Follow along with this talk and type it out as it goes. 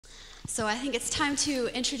So I think it's time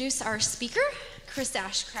to introduce our speaker, Chris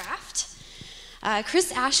Ashcraft.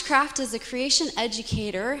 Chris Ashcraft is a creation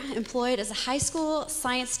educator employed as a high school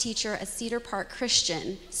science teacher at Cedar Park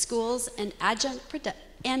Christian Schools and adjunct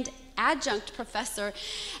professor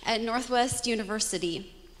at Northwest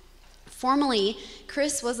University. Formerly,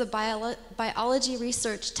 Chris was a biology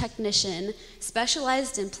research technician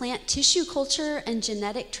specialized in plant tissue culture and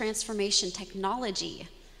genetic transformation technology.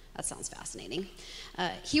 That sounds fascinating.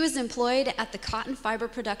 He was employed at the Cotton Fiber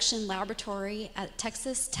Production Laboratory at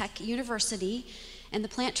Texas Tech University and the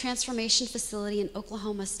Plant Transformation Facility in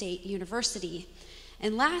Oklahoma State University.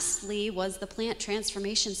 And lastly was the Plant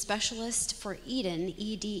Transformation Specialist for EDEN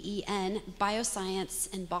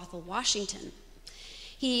Bioscience in Bothell, Washington.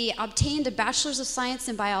 He obtained a Bachelor's of Science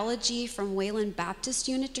in Biology from Wayland Baptist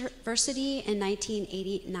University in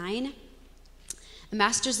 1989, a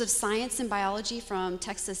Master's of Science in Biology from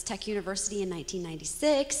Texas Tech University in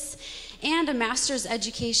 1996, and a Master's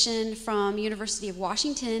Education from University of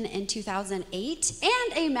Washington in 2008,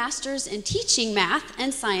 and a Master's in Teaching Math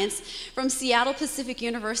and Science from Seattle Pacific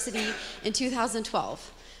University in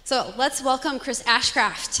 2012. So let's welcome Chris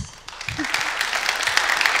Ashcraft.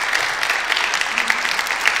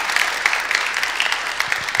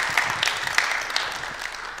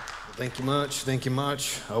 Thank you much, thank you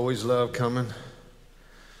much. I always love coming.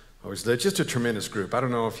 It's just a tremendous group. I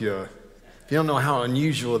don't know if you don't know how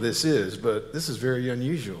unusual this is, but this is very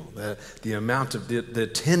unusual. The amount of the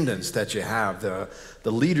attendance that you have, the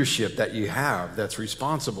leadership that you have that's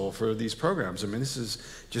responsible for these programs. I mean, this is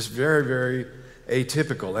just very, very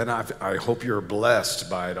atypical. And I hope you're blessed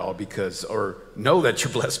by it all or know that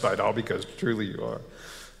you're blessed by it all because truly you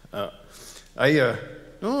are. I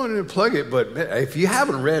don't want to plug it, but if you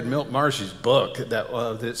haven't read Milt Marsh's book,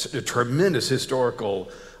 that's a tremendous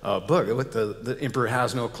historical book, with the Emperor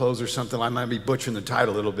Has No Clothes or something. I might be butchering the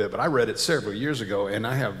title a little bit, but I read it several years ago, and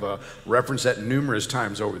I have referenced that numerous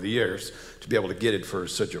times over the years to be able to get it for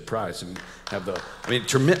such a price and have a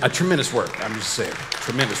tremendous work. I'm just saying,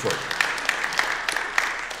 tremendous work.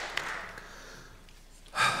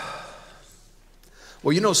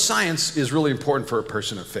 Well, you know, science is really important for a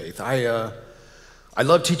person of faith. I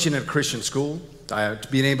love teaching at a Christian school.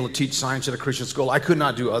 Being able to teach science at a Christian school, I could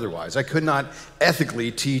not do otherwise. I could not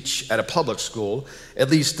ethically teach at a public school, at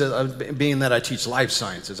least being that I teach life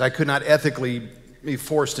sciences. I could not ethically be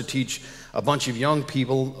forced to teach a bunch of young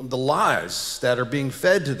people the lies that are being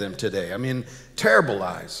fed to them today. I mean, terrible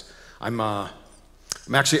lies. I'm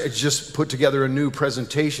actually just put together a new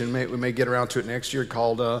presentation. We may get around to it next year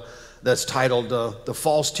that's titled The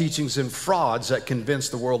False Teachings and Frauds That Convince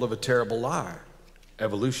the World of a Terrible Lie,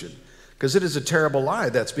 Evolution. Because it is a terrible lie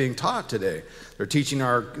that's being taught today. They're teaching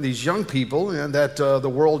these young people that the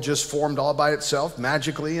world just formed all by itself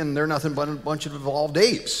magically and they're nothing but a bunch of evolved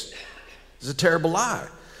apes. It's a terrible lie.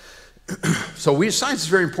 So science is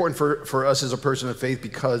very important for us as a person of faith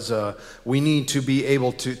because we need to be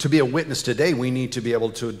able to be a witness today. We need to be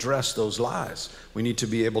able to address those lies. We need to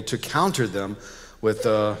be able to counter them with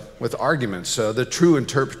arguments, the true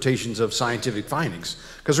interpretations of scientific findings.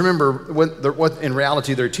 Because remember, what in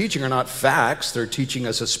reality they're teaching are not facts. They're teaching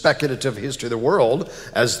us a speculative history of the world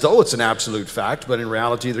as though it's an absolute fact, but in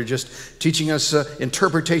reality they're just teaching us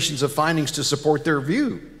interpretations of findings to support their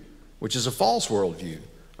view, which is a false worldview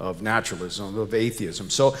of naturalism, of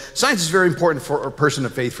atheism. So science is very important for a person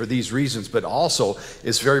of faith for these reasons, but also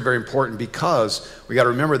it's very, very important because we got to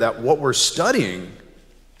remember that what we're studying,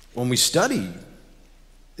 when we study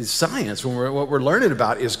is science, what we're learning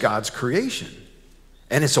about is God's creation.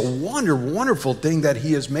 And it's a wonderful thing that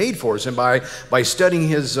He has made for us. And by studying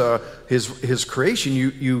His creation,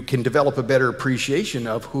 you can develop a better appreciation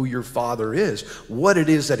of who your Father is, what it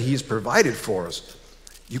is that He's provided for us.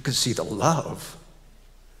 You can see the love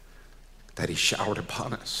that He showered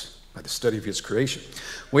upon us by the study of His creation.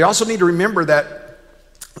 We also need to remember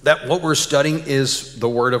that what we're studying is the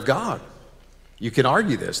Word of God. You can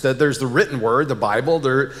argue this, that there's the written Word, the Bible,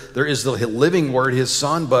 there is the living Word, His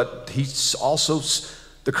Son, but He's also,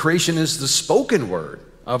 the creation is the spoken Word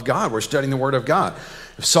of God. We're studying the Word of God.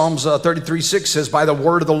 Psalms 33:6 says, by the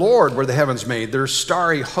word of the Lord were the heavens made, their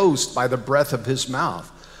starry host by the breath of His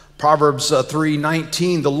mouth. Proverbs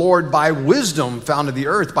 3:19, the Lord by wisdom founded the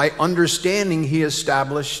earth, by understanding He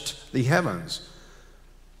established the heavens.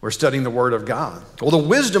 We're studying the Word of God. Well, the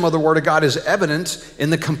wisdom of the Word of God is evident in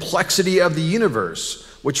the complexity of the universe,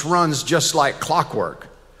 which runs just like clockwork.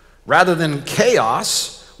 Rather than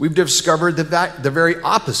chaos, we've discovered the very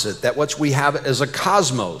opposite, that what we have is a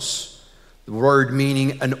cosmos, the word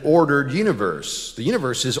meaning an ordered universe. The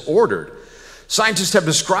universe is ordered. Scientists have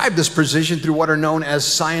described this precision through what are known as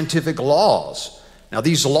scientific laws. Now,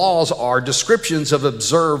 these laws are descriptions of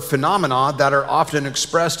observed phenomena that are often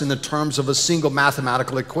expressed in the terms of a single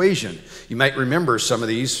mathematical equation. You might remember some of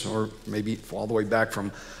these, or maybe all the way back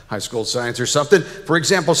from high school science or something. For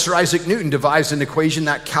example, Sir Isaac Newton devised an equation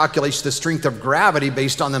that calculates the strength of gravity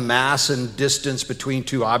based on the mass and distance between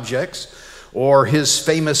two objects. Or his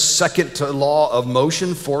famous second law of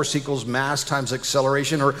motion, force equals mass times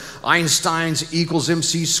acceleration, or Einstein's equals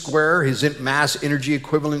mc squared, his mass energy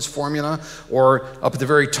equivalence formula, or up at the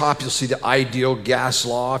very top you'll see the ideal gas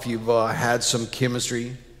law if you've had some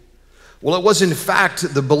chemistry. Well, it was in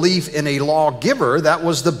fact the belief in a lawgiver that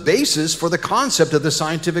was the basis for the concept of the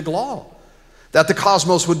scientific law. That the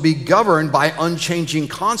cosmos would be governed by unchanging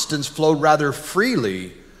constants flowed rather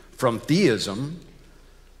freely from theism,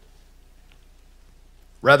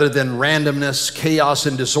 rather than randomness, chaos,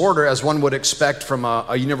 and disorder, as one would expect from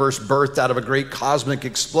a universe birthed out of a great cosmic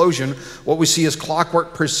explosion. What we see is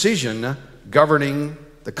clockwork precision governing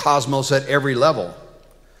the cosmos at every level.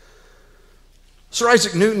 Sir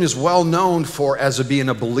Isaac Newton is well known as being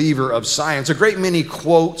a believer of science. A great many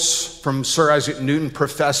quotes from Sir Isaac Newton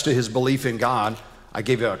profess to his belief in God. I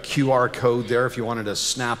gave you a QR code there if you wanted to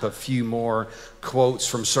snap a few more quotes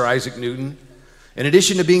from Sir Isaac Newton. In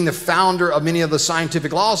addition to being the founder of many of the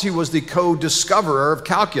scientific laws, he was the co-discoverer of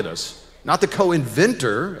calculus. Not the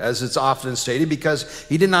co-inventor, as it's often stated, because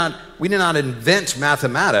we did not invent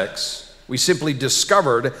mathematics. We simply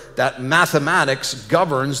discovered that mathematics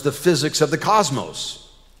governs the physics of the cosmos.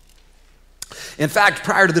 In fact,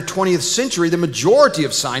 prior to the 20th century, the majority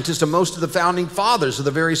of scientists and most of the founding fathers of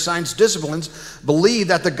the various science disciplines believed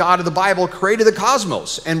that the God of the Bible created the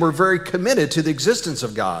cosmos and were very committed to the existence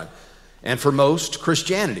of God. And for most,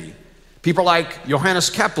 Christianity. People like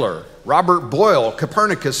Johannes Kepler, Robert Boyle,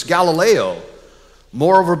 Copernicus, Galileo.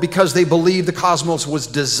 Moreover, because they believed the cosmos was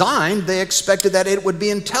designed, they expected that it would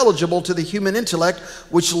be intelligible to the human intellect,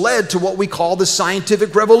 which led to what we call the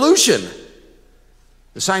scientific revolution.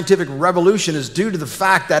 The scientific revolution is due to the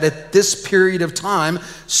fact that at this period of time,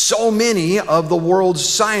 so many of the world's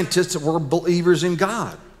scientists were believers in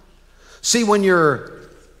God. See, when your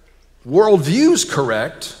worldview is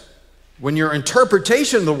correct, when your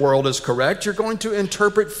interpretation of the world is correct, you're going to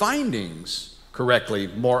interpret findings correctly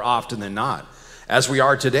more often than not. As we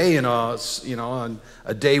are today in a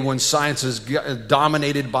day when science is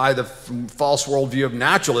dominated by the false worldview of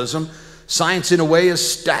naturalism, science in a way is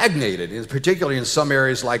stagnated, particularly in some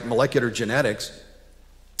areas like molecular genetics.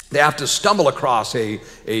 They have to stumble across a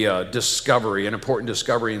discovery, an important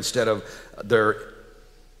discovery, instead of their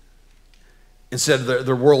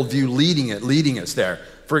worldview leading us there.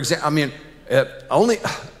 For example, only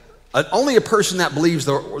a person that believes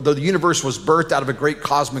the universe was birthed out of a great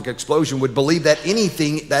cosmic explosion would believe that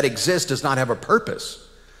anything that exists does not have a purpose.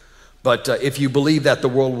 But if you believe that the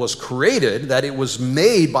world was created, that it was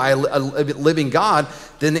made by a living God,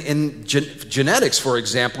 then in genetics, for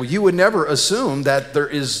example, you would never assume that there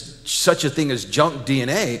is such a thing as junk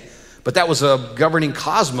DNA. But that was a governing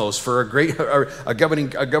cosmos for a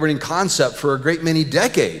governing concept for a great many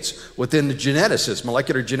decades within the geneticists,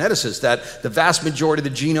 molecular geneticists, that the vast majority of the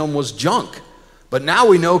genome was junk. But now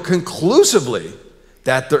we know conclusively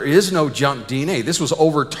that there is no junk DNA. This was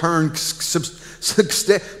overturned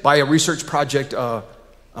by a research project called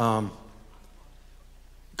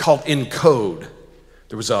ENCODE.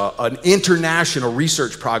 There was an international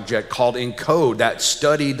research project called ENCODE that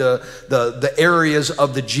studied the areas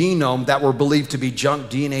of the genome that were believed to be junk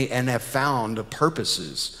DNA and have found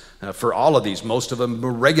purposes for all of these. Most of them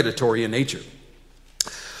were regulatory in nature.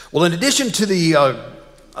 Well, in addition to the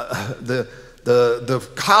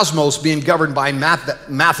cosmos being governed by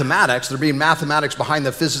mathematics, there being mathematics behind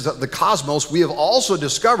the physics of the cosmos, we have also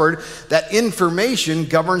discovered that information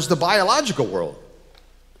governs the biological world.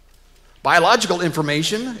 Biological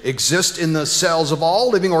information exists in the cells of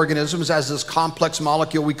all living organisms as this complex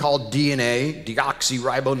molecule we call DNA,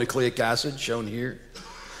 deoxyribonucleic acid, shown here.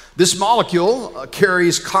 This molecule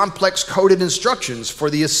carries complex coded instructions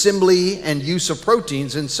for the assembly and use of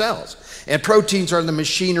proteins in cells. And proteins are the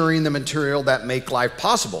machinery and the material that make life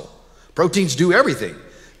possible. Proteins do everything.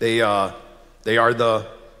 They're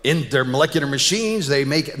molecular machines.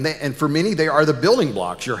 And for many, they are the building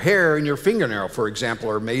blocks. Your hair and your fingernail, for example,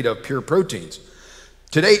 are made of pure proteins.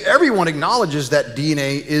 Today, everyone acknowledges that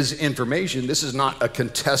DNA is information. This is not a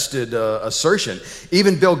contested assertion.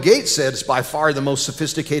 Even Bill Gates said it's by far the most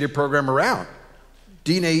sophisticated program around.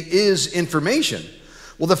 DNA is information.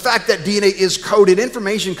 Well, the fact that DNA is coded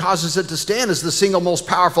information causes it to stand as the single most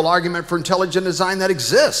powerful argument for intelligent design that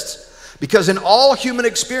exists. Because in all human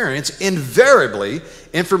experience, invariably,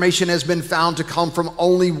 information has been found to come from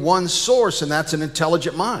only one source, and that's an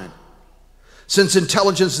intelligent mind. Since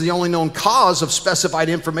intelligence is the only known cause of specified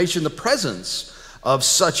information, the presence of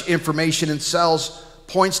such information in cells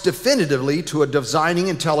points definitively to a designing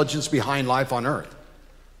intelligence behind life on Earth.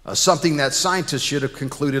 Something that scientists should have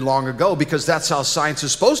concluded long ago, because that's how science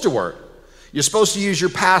is supposed to work. You're supposed to use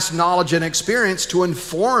your past knowledge and experience to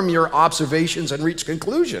inform your observations and reach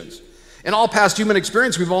conclusions. In all past human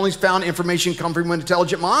experience, we've only found information come from an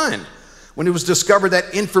intelligent mind. When it was discovered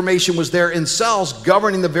that information was there in cells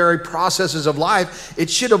governing the very processes of life, it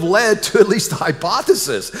should have led to at least a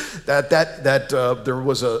hypothesis that there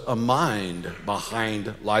was a mind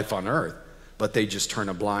behind life on Earth. But they just turn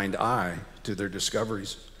a blind eye to their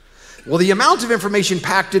discoveries. Well, the amount of information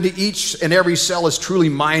packed into each and every cell is truly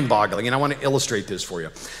mind-boggling, and I want to illustrate this for you.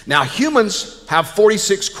 Now, humans have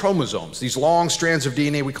 46 chromosomes, these long strands of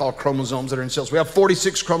DNA we call chromosomes that are in cells. We have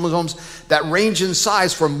 46 chromosomes that range in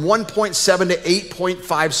size from 1.7 to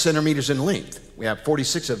 8.5 centimeters in length. We have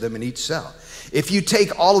 46 of them in each cell. If you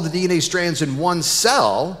take all of the DNA strands in one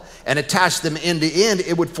cell and attach them end to end,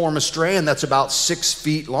 it would form a strand that's about 6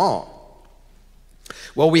 feet long.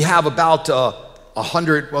 Well, we have about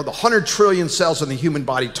 100 trillion cells in the human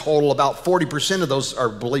body total. About 40% of those are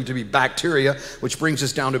believed to be bacteria, which brings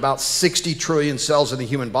us down to about 60 trillion cells in the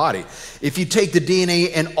human body. If you take the DNA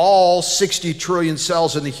in all 60 trillion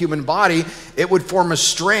cells in the human body, it would form a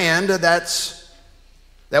strand that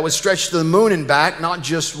would stretch to the moon and back, not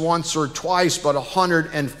just once or twice, but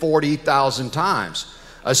 140,000 times.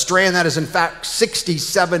 A strand that is in fact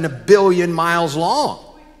 67 billion miles long.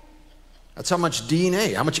 That's how much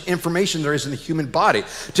DNA, how much information there is in the human body.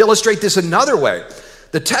 To illustrate this another way,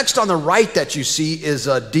 the text on the right that you see is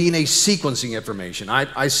DNA sequencing information. I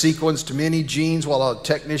sequenced many genes while a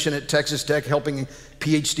technician at Texas Tech helping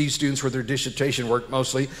PhD students with their dissertation work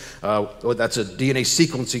mostly. That's a DNA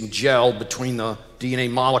sequencing gel between the DNA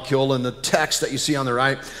molecule and the text that you see on the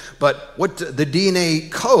right. But what the DNA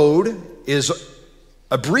code is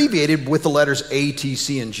abbreviated with the letters A, T,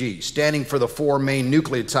 C, and G, standing for the 4 main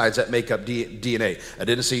nucleotides that make up DNA: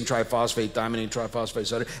 adenosine triphosphate, thymidine triphosphate,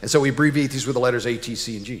 etc. And so we abbreviate these with the letters A, T,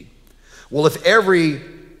 C, and G. Well,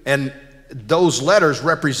 and those letters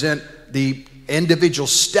represent the individual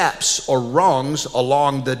steps or rungs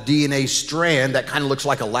along the DNA strand that kind of looks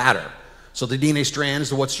like a ladder. So the DNA strand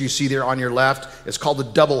is what you see there on your left. It's called the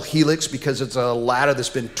double helix because it's a ladder that's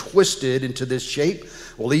been twisted into this shape.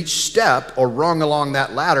 Well, each step or rung along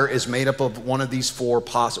that ladder is made up of one of these 4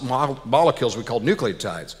 molecules we call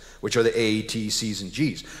nucleotides, which are the A, T, C's, and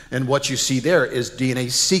G's. And what you see there is DNA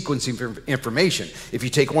sequencing information. If you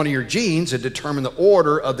take one of your genes and determine the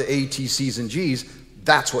order of the A, T, C's, and G's,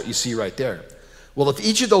 that's what you see right there. Well, if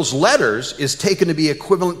each of those letters is taken to be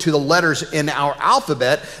equivalent to the letters in our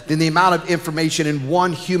alphabet, then the amount of information in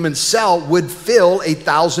one human cell would fill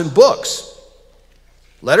 1,000 books.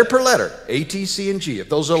 Letter per letter, A, T, C, and G. If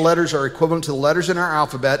those letters are equivalent to the letters in our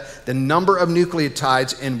alphabet, the number of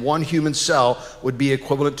nucleotides in one human cell would be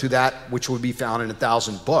equivalent to that which would be found in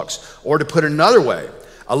 1,000 books. Or to put it another way,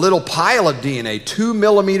 a little pile of DNA, 2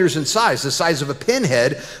 millimeters in size, the size of a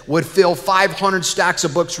pinhead, would fill 500 stacks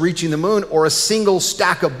of books reaching the moon, or a single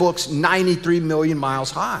stack of books 93 million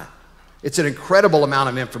miles high. It's an incredible amount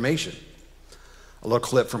of information. A little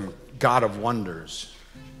clip from God of Wonders.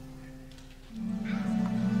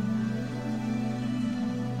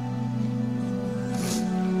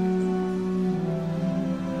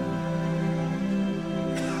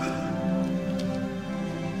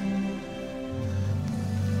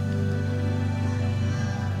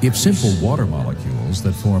 If simple water molecules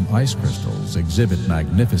that form ice crystals exhibit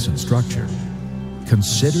magnificent structure,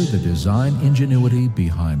 consider the design ingenuity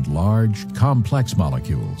behind large, complex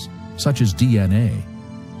molecules, such as DNA.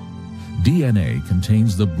 DNA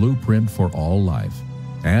contains the blueprint for all life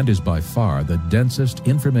and is by far the densest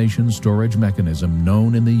information storage mechanism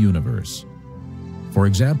known in the universe. For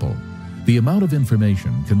example, the amount of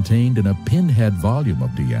information contained in a pinhead volume of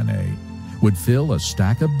DNA would fill a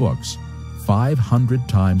stack of books 500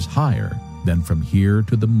 times higher than from here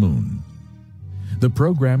to the moon. The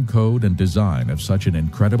program code and design of such an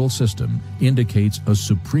incredible system indicates a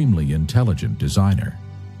supremely intelligent designer.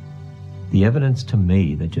 The evidence to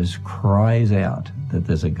me that just cries out that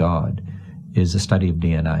there's a God is the study of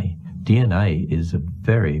DNA. DNA is a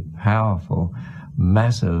very powerful,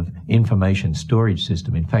 massive information storage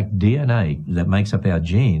system. In fact, DNA that makes up our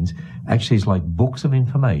genes actually is like books of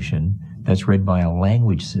information that's read by a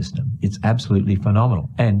language system. It's absolutely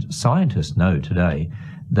phenomenal. And scientists know today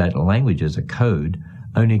that language is a code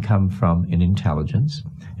only come from an intelligence,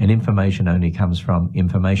 and information only comes from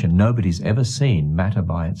information. Nobody's ever seen matter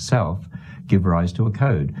by itself give rise to a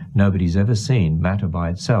code. Nobody's ever seen matter by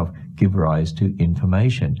itself give rise to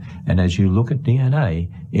information. And as you look at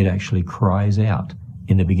DNA, it actually cries out,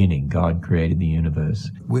 in the beginning, God created the universe.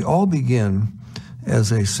 We all begin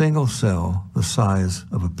as a single cell the size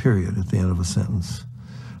of a period at the end of a sentence.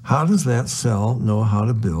 How does that cell know how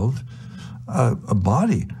to build a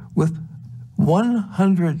body with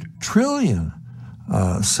 100 trillion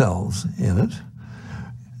cells in it,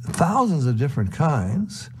 thousands of different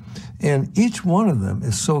kinds, and each one of them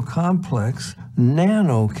is so complex,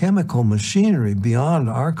 nanochemical machinery beyond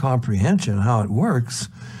our comprehension how it works.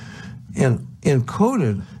 And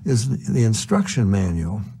encoded is the instruction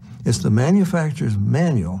manual. It's the manufacturer's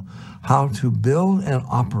manual how to build and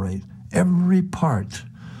operate every part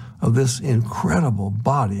of this incredible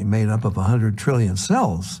body made up of 100 trillion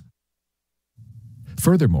cells.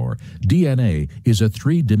 Furthermore, DNA is a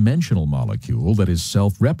three-dimensional molecule that is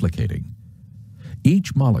self-replicating.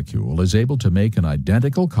 Each molecule is able to make an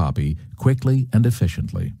identical copy quickly and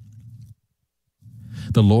efficiently.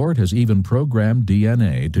 The Lord has even programmed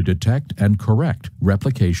DNA to detect and correct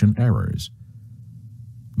replication errors.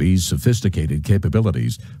 These sophisticated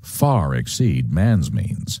capabilities far exceed man's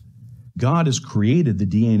means. God has created the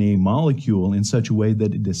DNA molecule in such a way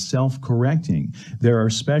that it is self-correcting. There are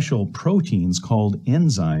special proteins called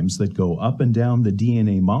enzymes that go up and down the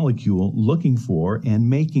DNA molecule looking for and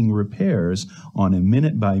making repairs on a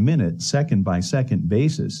minute-by-minute, second-by-second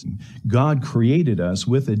basis. God created us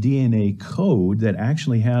with a DNA code that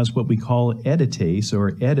actually has what we call editase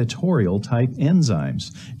or editorial-type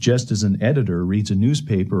enzymes. Just as an editor reads a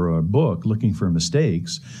newspaper or a book looking for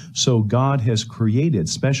mistakes, so God has created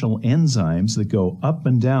special enzymes that go up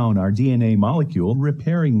and down our DNA molecule,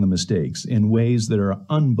 repairing the mistakes in ways that are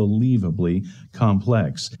unbelievably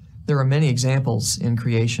complex. There are many examples in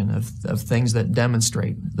creation of things that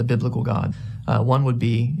demonstrate the biblical God. One would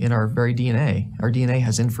be in our very DNA. Our DNA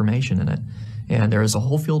has information in it. And there is a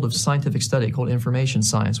whole field of scientific study called information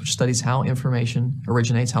science, which studies how information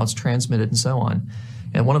originates, how it's transmitted, and so on.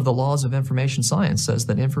 And one of the laws of information science says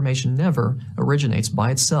that information never originates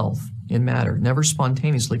by itself in matter, never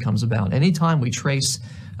spontaneously comes about. Anytime we trace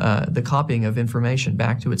the copying of information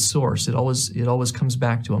back to its source, it always comes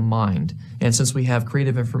back to a mind. And since we have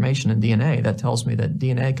creative information in DNA, that tells me that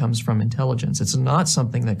DNA comes from intelligence. It's not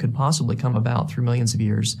something that could possibly come about through millions of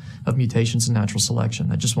years of mutations and natural selection.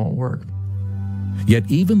 That just won't work. Yet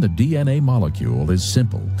even the DNA molecule is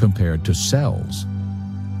simple compared to cells.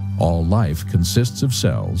 All life consists of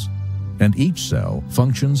cells, and each cell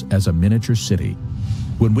functions as a miniature city.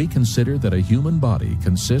 When we consider that a human body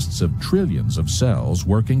consists of trillions of cells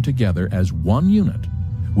working together as one unit,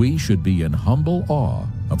 we should be in humble awe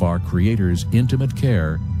of our Creator's intimate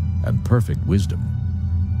care and perfect wisdom.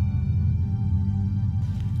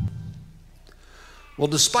 Well,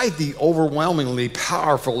 despite the overwhelmingly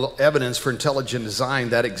powerful evidence for intelligent design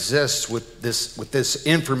that exists with this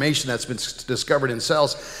information that's been discovered in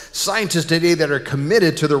cells, scientists today that are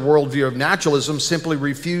committed to their worldview of naturalism simply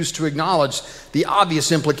refuse to acknowledge the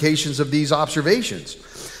obvious implications of these observations.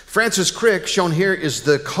 Francis Crick, shown here, is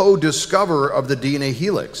the co-discoverer of the DNA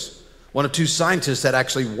helix, one of two scientists that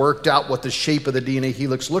actually worked out what the shape of the DNA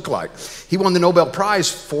helix looked like. He won the Nobel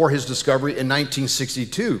Prize for his discovery in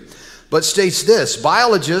 1962. But states this: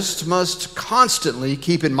 biologists must constantly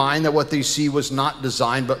keep in mind that what they see was not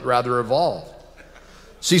designed but rather evolved.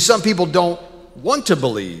 See, some people don't want to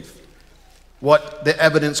believe what the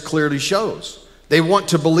evidence clearly shows. They want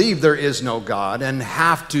to believe there is no God and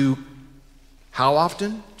have to, how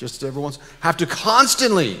often? Just everyone's, have to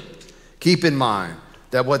constantly keep in mind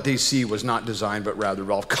that what they see was not designed but rather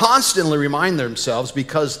evolved. Constantly remind themselves,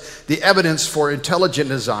 because the evidence for intelligent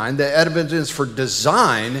design, the evidence for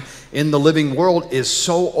design in the living world is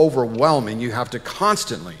so overwhelming. You have to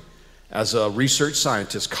constantly, as a research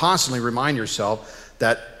scientist, constantly remind yourself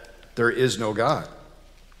that there is no God.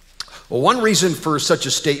 Well, one reason for such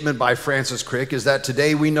a statement by Francis Crick is that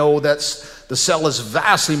today we know that the cell is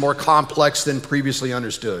vastly more complex than previously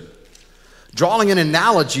understood. Drawing an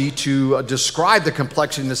analogy to describe the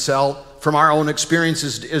complexity in the cell from our own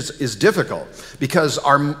experiences is difficult, because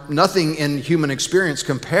nothing in human experience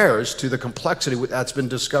compares to the complexity that's been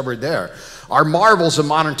discovered there. Our marvels of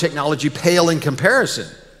modern technology pale in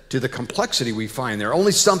comparison to the complexity we find there.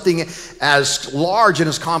 Only something as large and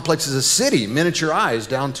as complex as a city, miniaturized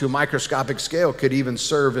down to a microscopic scale, could even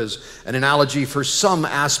serve as an analogy for some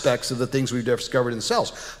aspects of the things we've discovered in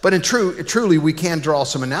cells. But truly, we can draw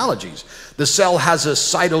some analogies. The cell has a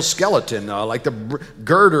cytoskeleton, like the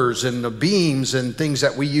girders and the beams and things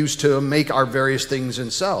that we use to make our various things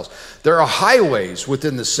in cells. There are highways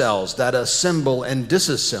within the cells that assemble and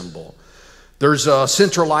disassemble. There's a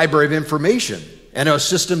central library of information and a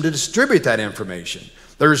system to distribute that information.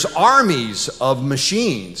 There's armies of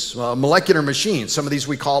machines, molecular machines. Some of these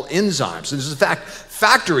we call enzymes. And there's in fact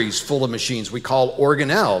factories full of machines we call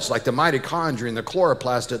organelles, like the mitochondria and the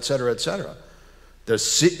chloroplast, et cetera, et cetera.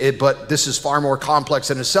 But this is far more complex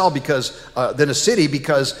than a cell than a city,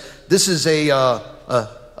 because this is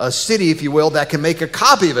a city, if you will, that can make a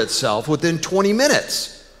copy of itself within 20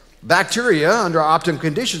 minutes. Bacteria, under optimum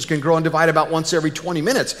conditions, can grow and divide about once every 20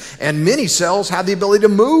 minutes. And many cells have the ability to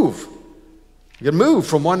move. You can move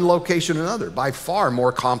from one location to another, by far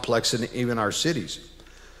more complex than even our cities.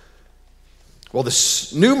 Well, the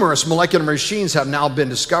numerous molecular machines have now been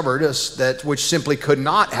discovered which simply could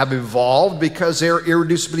not have evolved because they're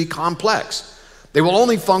irreducibly complex. They will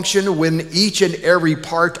only function when each and every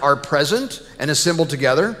part are present and assembled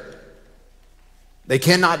together. They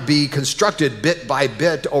cannot be constructed bit by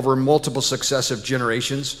bit over multiple successive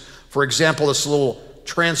generations. For example, this little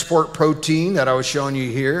transport protein that I was showing you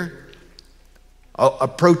here, a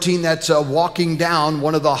protein that's walking down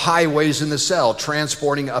one of the highways in the cell,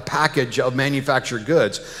 transporting a package of manufactured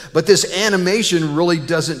goods. But this animation really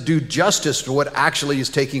doesn't do justice to what actually is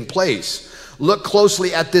taking place. Look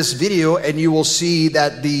closely at this video and you will see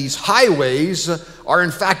that these highways are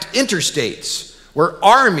in fact interstates, where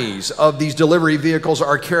armies of these delivery vehicles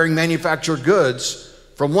are carrying manufactured goods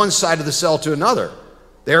from one side of the cell to another.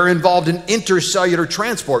 They are involved in intercellular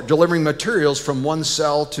transport, delivering materials from one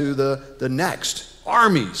cell to the next.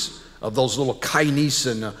 Armies of those little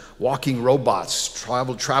kinesin walking robots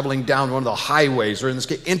traveling down one of the highways, or in this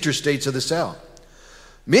case, interstates of the cell.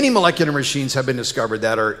 Many molecular machines have been discovered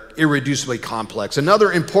that are irreducibly complex.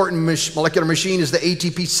 Another important molecular machine is the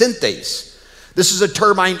ATP synthase. This is a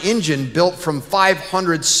turbine engine built from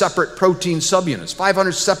 500 separate protein subunits.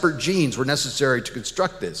 500 separate genes were necessary to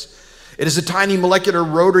construct this. It is a tiny molecular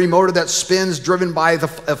rotary motor that spins, driven by the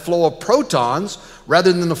flow of protons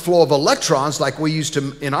rather than the flow of electrons like we used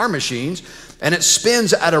to in our machines. And it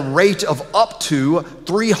spins at a rate of up to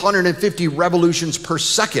 350 revolutions per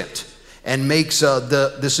second and makes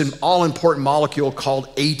this all-important molecule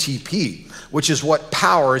called ATP, which is what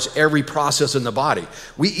powers every process in the body.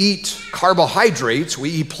 We eat carbohydrates, we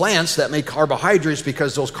eat plants that make carbohydrates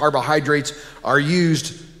because those carbohydrates are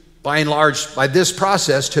used by and large by this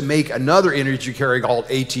process to make another energy carrier called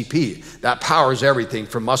ATP. That powers everything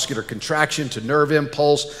from muscular contraction to nerve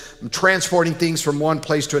impulse, transporting things from one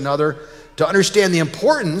place to another. To understand the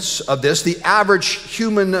importance of this, the average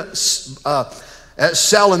human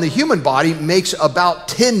cell in the human body makes about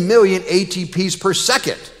 10 million ATPs per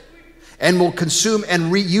second, and will consume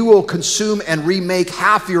and you will consume and remake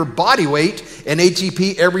half your body weight in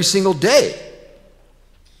ATP every single day.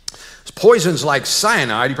 Poisons like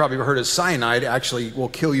cyanide, you probably heard of cyanide, actually will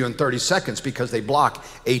kill you in 30 seconds because they block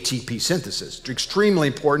ATP synthesis. It's extremely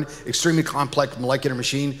important, extremely complex molecular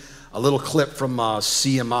machine. A little clip from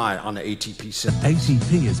CMI on the ATP synthesis.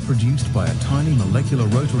 ATP is produced by a tiny molecular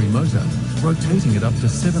rotary motor, rotating at up to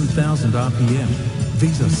 7,000 RPM.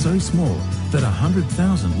 These are so small that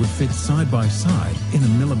 100,000 would fit side by side in a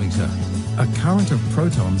millimeter. A current of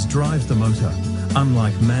protons drives the motor,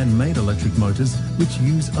 unlike man-made electric motors which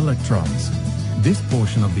use electrons. This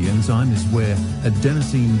portion of the enzyme is where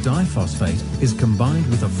adenosine diphosphate is combined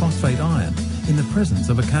with a phosphate ion in the presence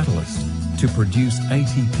of a catalyst to produce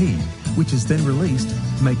ATP, which is then released,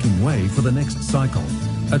 making way for the next cycle.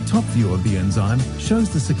 A top view of the enzyme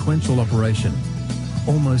shows the sequential operation.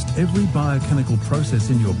 Almost every biochemical process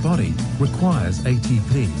in your body requires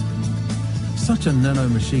ATP. Such a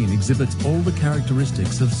nanomachine exhibits all the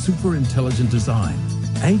characteristics of super-intelligent design.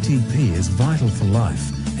 ATP is vital for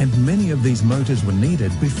life, and many of these motors were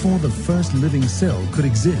needed before the first living cell could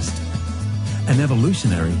exist. An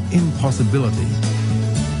evolutionary impossibility.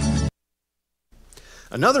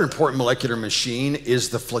 Another important molecular machine is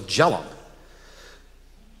the flagellum.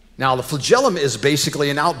 Now, the flagellum is basically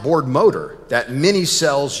an outboard motor that many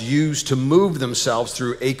cells use to move themselves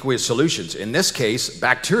through aqueous solutions, in this case,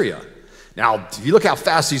 bacteria. Now, if you look how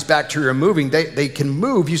fast these bacteria are moving, they can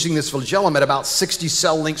move using this flagellum at about 60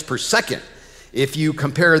 cell lengths per second. If you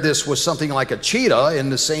compare this with something like a cheetah in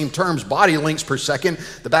the same terms, body lengths per second,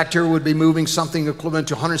 the bacteria would be moving something equivalent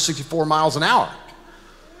to 164 miles an hour.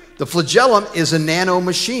 The flagellum is a nano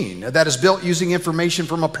machine that is built using information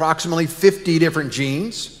from approximately 50 different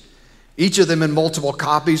genes, each of them in multiple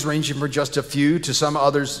copies ranging from just a few to some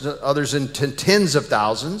others in tens of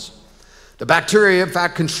thousands. The bacteria, in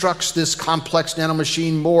fact, constructs this complex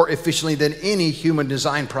nanomachine more efficiently than any human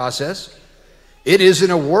design process. It is,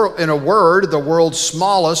 in a word, the world's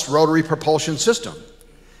smallest rotary propulsion system.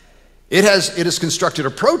 It has constructed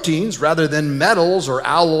of proteins rather than metals or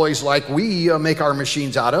alloys like we make our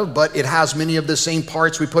machines out of, but it has many of the same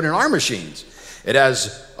parts we put in our machines. It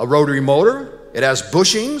has a rotary motor, it has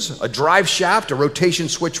bushings, a drive shaft, a rotation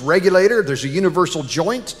switch regulator, there's a universal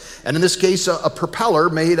joint, and in this case, a propeller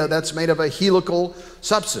that's made of a helical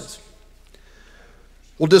substance.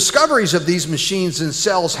 Well, discoveries of these machines in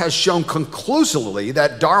cells has shown conclusively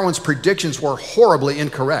that Darwin's predictions were horribly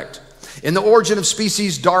incorrect. In The Origin of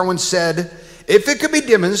Species, Darwin said, if it could be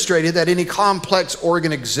demonstrated that any complex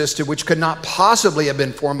organ existed which could not possibly have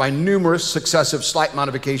been formed by numerous successive slight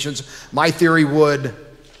modifications, my theory would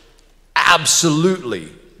absolutely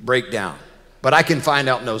break down. But I can find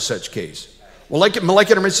out no such case. Well,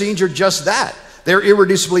 molecular machines are just that. They're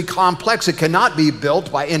irreducibly complex. It cannot be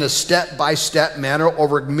built in a step-by-step manner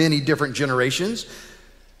over many different generations.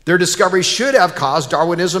 Their discovery should have caused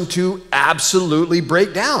Darwinism to absolutely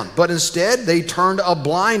break down, but instead they turned a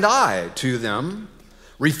blind eye to them,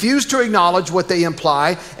 refused to acknowledge what they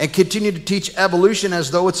imply, and continue to teach evolution as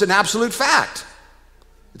though it's an absolute fact.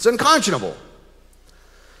 It's unconscionable.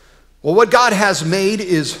 Well, what God has made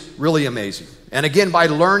is really amazing. And again, by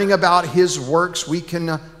learning about His works, we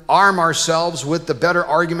can arm ourselves with the better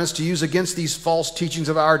arguments to use against these false teachings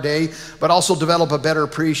of our day, but also develop a better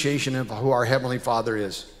appreciation of who our Heavenly Father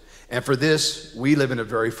is. And for this, we live in a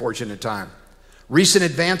very fortunate time. Recent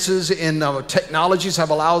advances in technologies have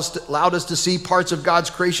allowed us to see parts of God's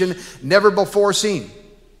creation never before seen.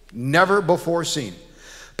 Never before seen.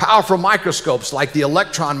 Powerful microscopes like the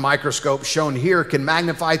electron microscope shown here can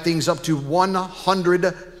magnify things up to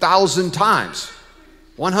 100,000 times.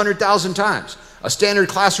 100,000 times. A standard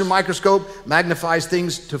classroom microscope magnifies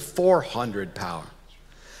things to 400 power.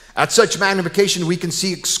 At such magnification, we can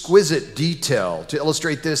see exquisite detail. To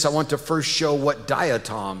illustrate this, I want to first show what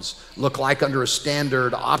diatoms look like under a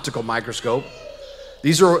standard optical microscope.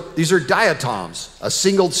 These are diatoms, a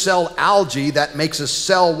single-cell algae that makes a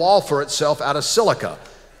cell wall for itself out of silica.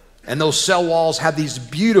 And those cell walls have these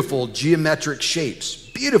beautiful geometric shapes.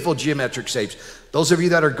 Beautiful geometric shapes. Those of you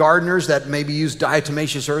that are gardeners that maybe use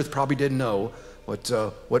diatomaceous earth probably didn't know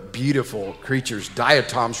what beautiful creatures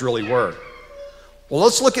diatoms really were. Well,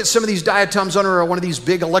 let's look at some of these diatoms under one of these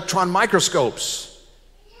big electron microscopes.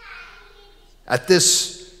 At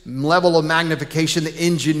this level of magnification, the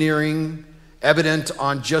engineering evident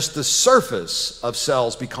on just the surface of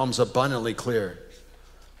cells becomes abundantly clear.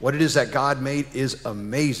 What it is that God made is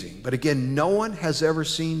amazing. But again, no one has ever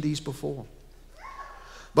seen these before.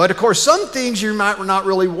 But of course, some things you might not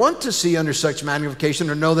really want to see under such magnification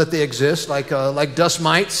or know that they exist, like dust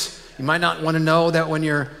mites. You might not want to know that when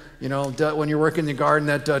you're working in the garden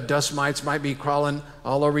that dust mites might be crawling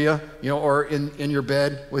all over you, or in your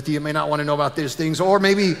bed with you. You may not want to know about these things. Or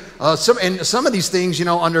maybe some of these things,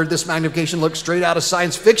 under this magnification look straight out of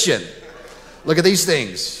science fiction. Look at these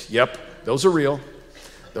things. Yep, those are real.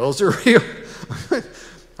 Those are real.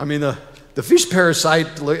 I mean, the fish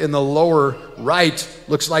parasite in the lower right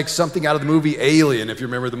looks like something out of the movie Alien. If you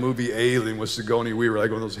remember the movie Alien with Sigourney Weaver, like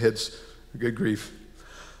one of those heads. Good grief.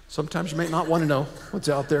 Sometimes you may not want to know what's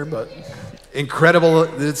out there, but incredible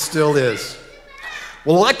it still is.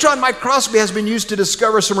 Well, electron microscopy has been used to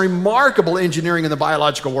discover some remarkable engineering in the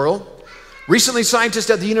biological world. Recently, scientists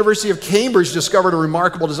at the University of Cambridge discovered a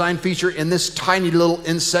remarkable design feature in this tiny little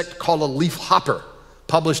insect called a leaf hopper,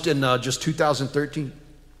 published in just 2013.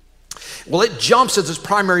 Well, it jumps as its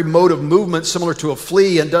primary mode of movement, similar to a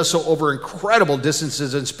flea, and does so over incredible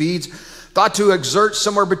distances and speeds, thought to exert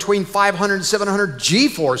somewhere between 500 and 700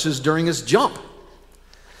 G-forces during its jump.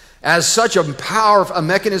 As such, a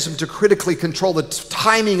mechanism to critically control the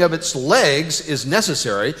timing of its legs is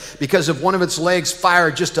necessary, because if one of its legs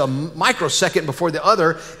fired just a microsecond before the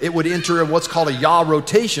other, it would enter what's called a yaw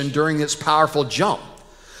rotation during its powerful jump.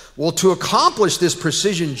 Well, to accomplish this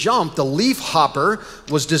precision jump, the leaf hopper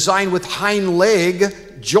was designed with hind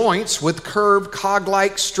leg joints with curved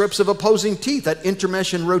cog-like strips of opposing teeth that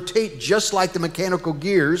intermesh and rotate just like the mechanical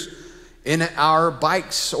gears in our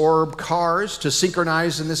bikes or cars to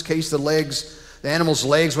synchronize, in this case, the animal's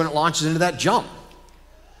legs when it launches into that jump.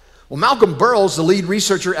 Well, Malcolm Burrows, the lead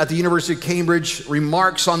researcher at the University of Cambridge,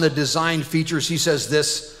 remarks on the design features. He says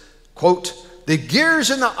this, quote, the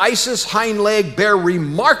gears in the Isis hind leg bear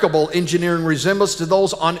remarkable engineering resemblance to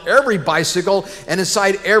those on every bicycle and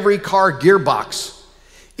inside every car gearbox.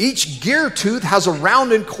 Each gear tooth has a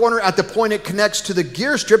rounded corner at the point it connects to the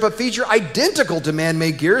gear strip, a feature identical to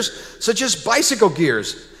man-made gears, such as bicycle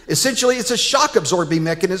gears. Essentially, it's a shock-absorbing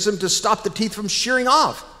mechanism to stop the teeth from shearing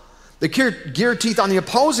off. The gear teeth on the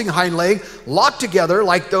opposing hind leg lock together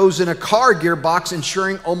like those in a car gearbox,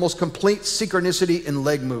 ensuring almost complete synchronicity in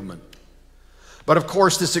leg movement. But of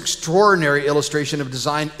course, this extraordinary illustration of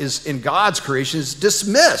design in God's creation is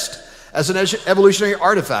dismissed as an evolutionary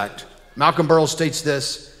artifact. Malcolm Burrows states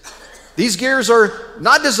this: these gears are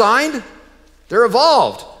not designed, they're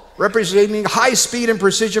evolved, representing high speed and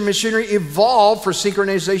precision machinery evolved for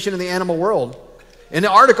synchronization in the animal world. In the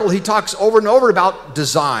article, he talks over and over about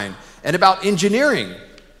design and about engineering,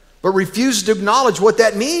 but refuses to acknowledge what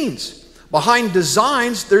that means. Behind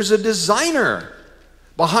designs, there's a designer.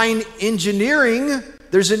 Behind engineering,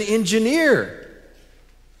 there's an engineer.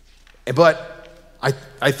 But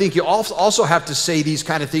I think you also have to say these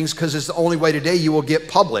kind of things because it's the only way today you will get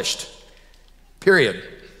published. Period.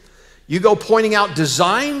 You go pointing out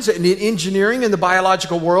designs and engineering in the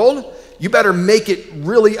biological world, you better make it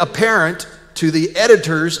really apparent to the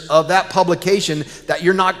editors of that publication that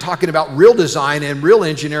you're not talking about real design and real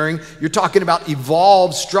engineering. You're talking about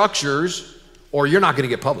evolved structures, or you're not going to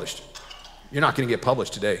get published. You're not going to get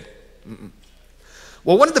published today.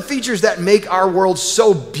 Well, one of the features that make our world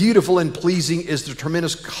so beautiful and pleasing is the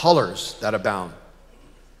tremendous colors that abound.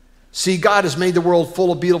 See, God has made the world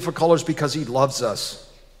full of beautiful colors because He loves us.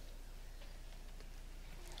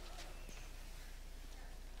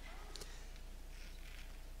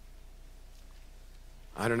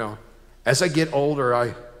 I don't know. As I get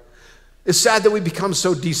older, it's sad that we become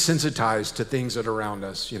so desensitized to things that are around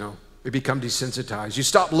us, you know. We become desensitized. You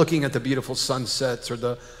stop looking at the beautiful sunsets or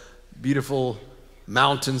the beautiful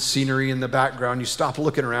mountain scenery in the background. You stop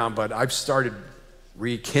looking around, but I've started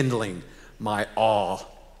rekindling my awe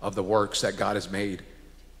of the works that God has made.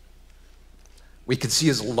 We can see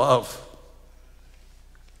His love.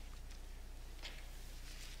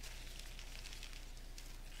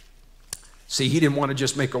 See, He didn't want to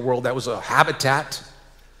just make a world that was a habitat,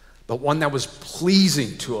 but one that was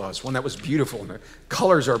pleasing to us, one that was beautiful. And the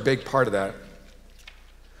colors are a big part of that.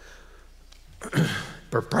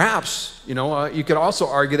 But perhaps, you know, you could also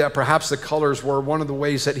argue that perhaps the colors were one of the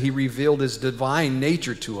ways that He revealed His divine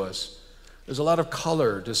nature to us. There's a lot of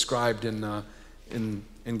color described in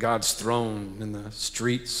God's throne, in the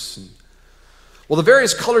streets. Well, the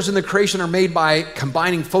various colors in the creation are made by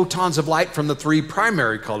combining photons of light from the three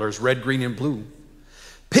primary colors, red, green, and blue.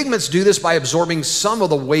 Pigments do this by absorbing some of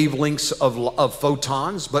the wavelengths of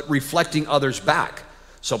photons, but reflecting others back.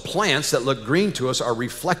 So plants that look green to us are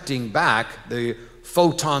reflecting back the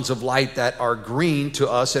photons of light that are green to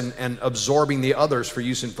us and absorbing the others for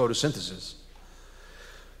use in photosynthesis.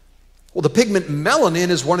 Well, the pigment melanin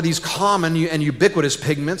is one of these common and ubiquitous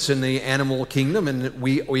pigments in the animal kingdom, and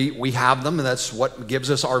we have them, and that's what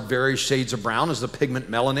gives us our various shades of brown is the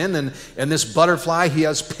pigment melanin. And this butterfly, he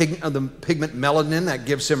has the pigment melanin that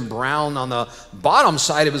gives him brown on the bottom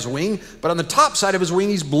side of his wing, but on the top side of his wing,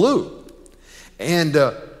 he's blue. And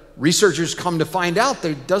researchers come to find out that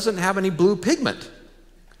he doesn't have any blue pigment.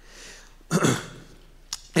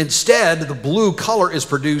 Instead, the blue color is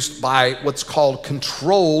produced by what's called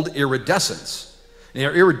controlled iridescence.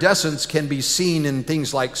 Now, iridescence can be seen in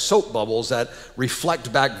things like soap bubbles that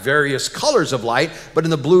reflect back various colors of light, but in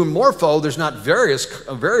the blue morpho, there's not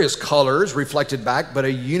various colors reflected back, but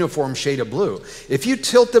a uniform shade of blue. If you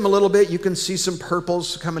tilt them a little bit, you can see some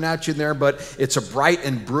purples coming at you in there, but it's a bright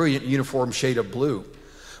and brilliant uniform shade of blue.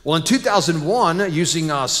 Well, in 2001, using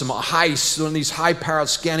one of these high-powered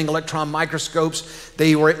scanning electron microscopes,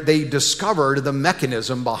 they discovered the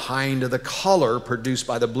mechanism behind the color produced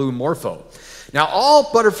by the blue morpho. Now,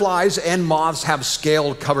 all butterflies and moths have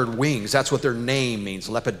scaled covered wings. That's what their name means.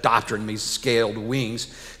 Lepidopteran means scaled wings.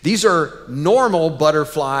 These are normal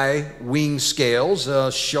butterfly wing scales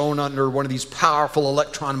shown under one of these powerful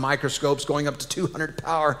electron microscopes going up to 200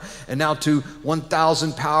 power and now to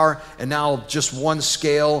 1,000 power and now just one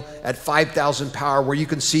scale at 5,000 power where you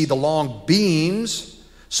can see the long beams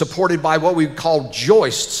supported by what we call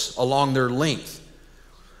joists along their length.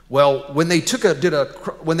 Well, when they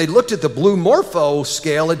when they looked at the blue morpho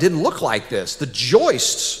scale, it didn't look like this. The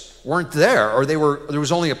joists weren't there, or there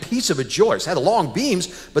was only a piece of a joist. It had long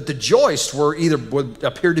beams, but the joists would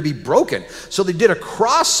appear to be broken. So they did a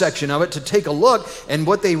cross section of it to take a look, and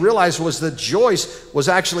what they realized was the joist was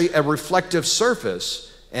actually a reflective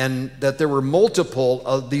surface, and that there were multiple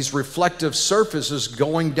of these reflective surfaces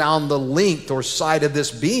going down the length or side of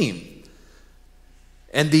this beam.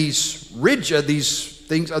 And these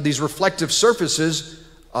reflective surfaces,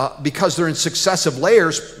 because they're in successive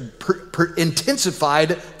layers, intensified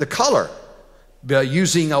the color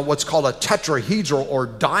using what's called a tetrahedral or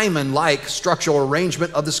diamond-like structural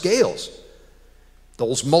arrangement of the scales.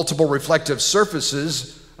 Those multiple reflective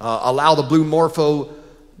surfaces allow the blue morpho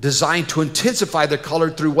design to intensify the color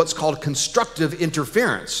through what's called constructive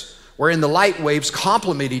interference, wherein the light waves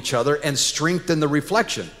complement each other and strengthen the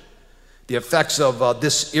reflection. The effects of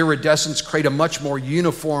this iridescence create a much more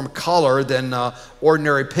uniform color than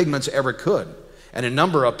ordinary pigments ever could. And a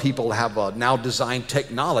number of people have now designed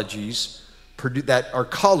technologies that are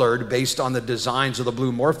colored based on the designs of the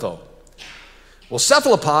blue morpho. Well,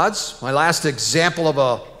 cephalopods, my last example of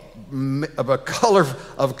a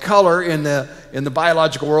color in the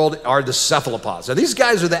biological world, are the cephalopods. Now, these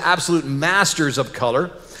guys are the absolute masters of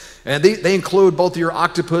color, and they include both your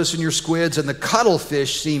octopus and your squids, and the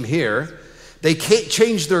cuttlefish seen here. They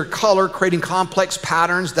change their color, creating complex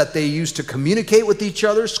patterns that they use to communicate with each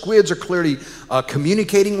other. Squids are clearly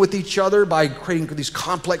communicating with each other by creating these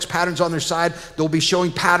complex patterns on their side. They'll be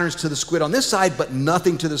showing patterns to the squid on this side, but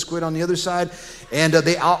nothing to the squid on the other side. And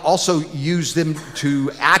they also use them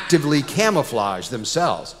to actively camouflage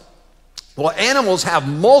themselves. Well, animals have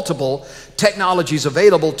multiple technologies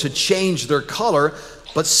available to change their color,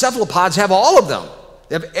 but cephalopods have all of them.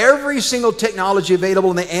 They have every single technology available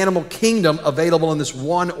in the animal kingdom available in this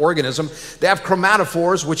one organism. They have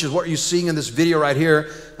chromatophores, which is what you're seeing in this video right here.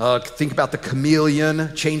 Think about the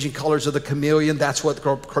chameleon, changing colors of the chameleon. That's what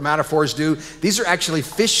chromatophores do. These are actually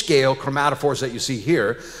fish scale chromatophores that you see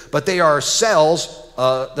here, but they are cells,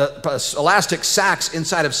 elastic sacs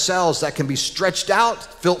inside of cells that can be stretched out,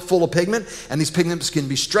 full of pigment, and these pigments can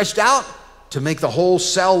be stretched out to make the whole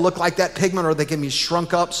cell look like that pigment, or they can be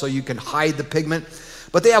shrunk up so you can hide the pigment.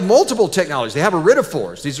 But they have multiple technologies. They have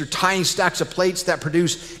iridophores. These are tiny stacks of plates that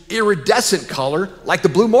produce iridescent color like the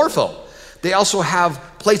blue morpho. They also have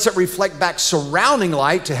plates that reflect back surrounding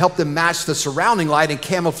light to help them match the surrounding light and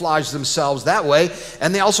camouflage themselves that way.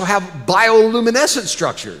 And they also have bioluminescent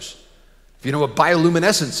structures. If you know what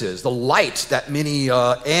bioluminescence is, the light that many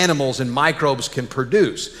animals and microbes can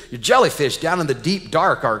produce. Your jellyfish down in the deep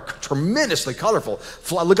dark are tremendously colorful,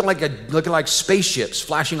 looking like spaceships,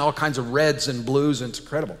 flashing all kinds of reds and blues, and it's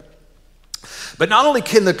incredible. But not only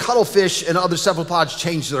can the cuttlefish and other cephalopods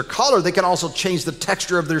change their color, they can also change the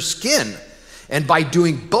texture of their skin. And by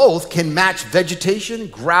doing both, can match vegetation,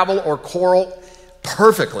 gravel, or coral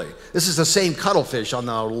perfectly. This is the same cuttlefish on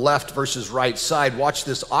the left versus right side. Watch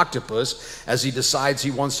this octopus as he decides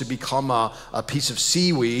he wants to become a piece of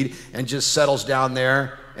seaweed and just settles down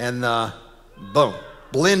there and boom,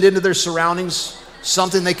 blend into their surroundings,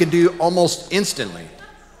 something they can do almost instantly.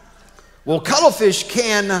 Well, cuttlefish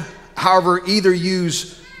can, however, either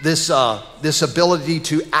use this ability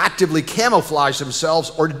to actively camouflage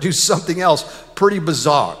themselves or to do something else pretty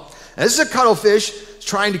bizarre. And this is a cuttlefish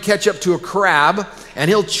trying to catch up to a crab, and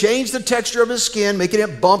he'll change the texture of his skin, making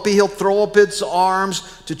it bumpy. He'll throw up its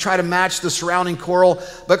arms to try to match the surrounding coral.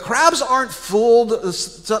 But crabs aren't fooled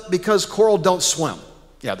because coral don't swim.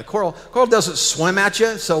 Yeah, the coral doesn't swim at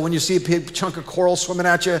you, so when you see a big chunk of coral swimming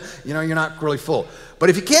at you, you know, you're not really fooled. But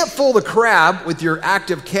if you can't fool the crab with your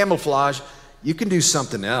active camouflage, you can do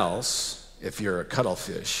something else if you're a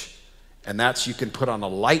cuttlefish. And that's, you can put on a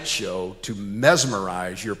light show to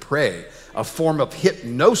mesmerize your prey, a form of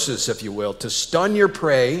hypnosis, if you will, to stun your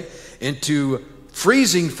prey into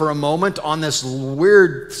freezing for a moment on this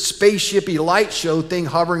weird spaceshipy light show thing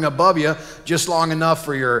hovering above you, just long enough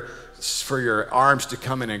for your arms to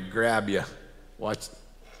come in and grab you. Watch.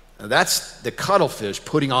 Now that's the cuttlefish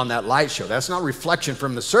putting on that light show. That's not reflection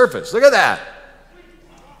from the surface. Look at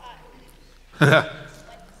that.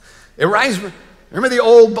 It reminds me. Remember the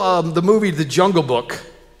old the movie The Jungle Book?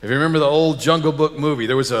 If you remember the old Jungle Book movie,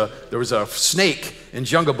 there was a snake in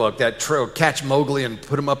Jungle Book that catch Mowgli and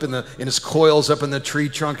put him up in his coils up in the tree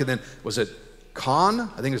trunk, and then was it Khan?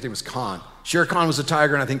 I think his name was Khan. Shere Khan was a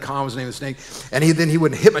tiger, and I think Khan was the name of the snake. And then he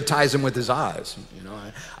would hypnotize him with his eyes. You know,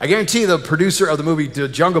 I guarantee the producer of the movie The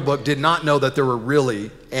Jungle Book did not know that there were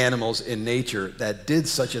really animals in nature that did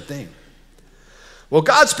such a thing. Well,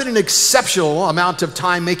 God spent an exceptional amount of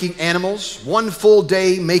time making animals, one full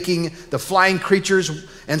day making the flying creatures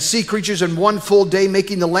and sea creatures, and one full day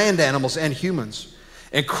making the land animals and humans.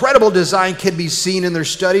 Incredible design can be seen in their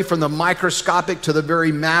study, from the microscopic to the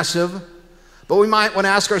very massive. But we might want to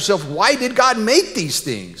ask ourselves, why did God make these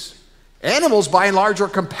things? Animals, by and large, are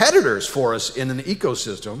competitors for us in an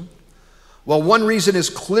ecosystem. Well, one reason is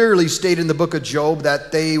clearly stated in the book of Job,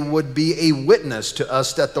 that they would be a witness to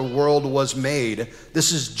us that the world was made.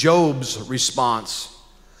 This is Job's response.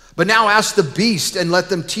 But now ask the beast and let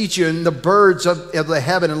them teach you, and the birds of the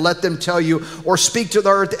heaven and let them tell you, or speak to the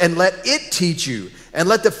earth and let it teach you, and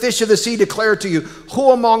let the fish of the sea declare to you.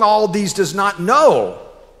 Who among all these does not know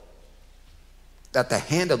that the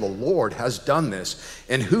hand of the Lord has done this,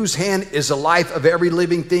 in whose hand is the life of every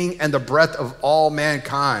living thing and the breath of all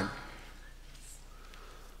mankind?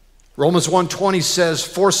 Romans 1:20 says,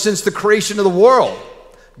 for since the creation of the world,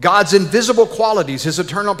 God's invisible qualities, his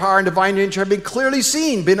eternal power and divine nature have been clearly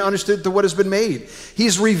seen, been understood through what has been made.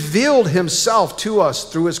 He's revealed himself to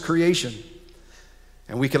us through his creation.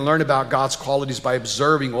 And we can learn about God's qualities by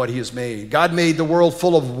observing what he has made. God made the world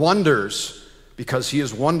full of wonders because he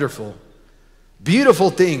is wonderful. Beautiful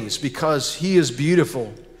things because he is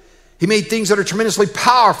beautiful. He made things that are tremendously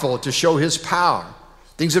powerful to show his power.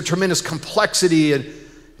 Things of tremendous complexity and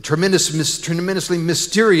tremendously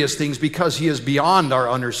mysterious things because he is beyond our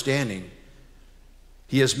understanding.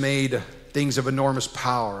 He has made things of enormous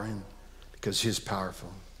power and because he is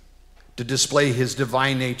powerful. To display his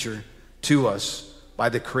divine nature to us by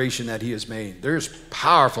the creation that he has made. There's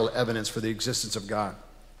powerful evidence for the existence of God.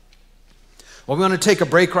 Well, we're going to take a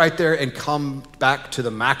break right there and come back to the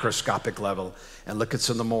macroscopic level and look at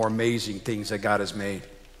some of the more amazing things that God has made.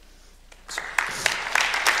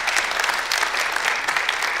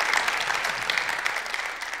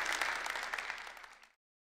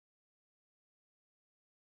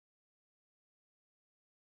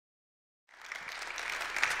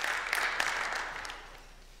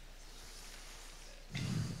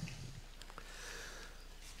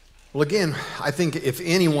 Well, again, I think if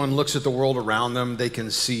anyone looks at the world around them, they can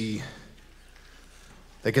see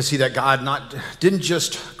that God didn't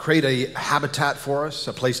just create a habitat for us,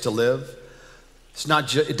 a place to live.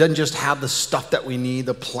 It doesn't just have the stuff that we need,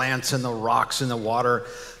 the plants and the rocks and the water,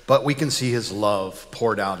 but we can see his love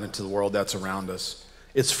poured out into the world that's around us.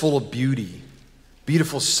 It's full of beauty,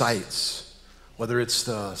 beautiful sights, whether it's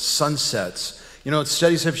the sunsets. You know,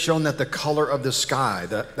 studies have shown that the color of the sky,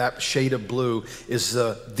 that shade of blue, is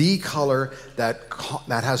the color that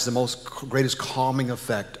has the greatest calming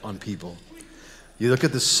effect on people. You look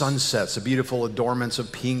at the sunsets, the beautiful adornments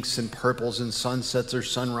of pinks and purples and sunsets or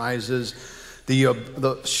sunrises, the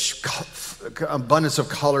abundance of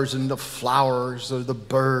colors in the flowers or the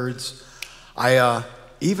birds.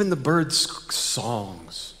 Even the birds'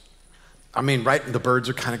 songs. I mean, right, the birds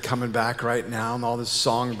are kind of coming back right now, and all the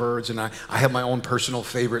songbirds, and I have my own personal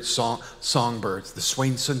favorite songbirds, the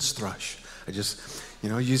Swainson's thrush. You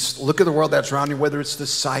just look at the world that's around you, whether it's the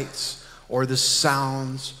sights or the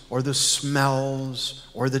sounds or the smells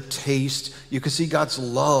or the taste. You can see God's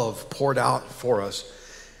love poured out for us.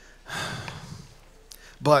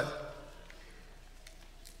 But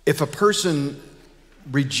if a person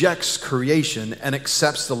rejects creation and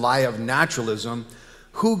accepts the lie of naturalism,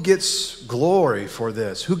 who gets glory for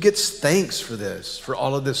this? Who gets thanks for this, for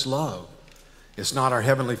all of this love? It's not our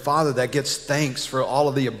Heavenly Father that gets thanks for all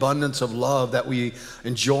of the abundance of love that we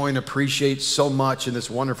enjoy and appreciate so much in this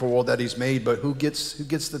wonderful world that he's made, but who gets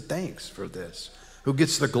the thanks for this? Who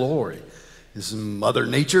gets the glory? Is Mother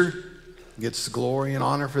Nature gets the glory and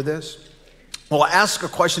honor for this? Well, ask a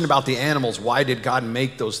question about the animals. Why did God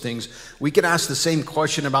make those things? We can ask the same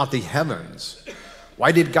question about the heavens.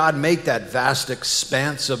 Why did God make that vast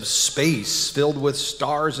expanse of space filled with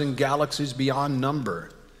stars and galaxies beyond number?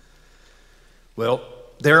 Well,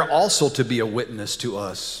 they're also to be a witness to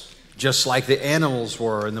us, just like the animals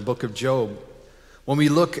were in the book of Job. When we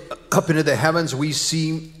look up into the heavens, we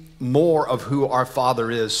see more of who our Father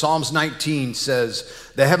is. Psalms 19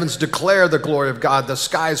 says, the heavens declare the glory of God. The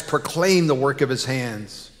skies proclaim the work of his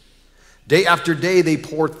hands. Day after day they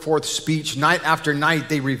pour forth speech. Night after night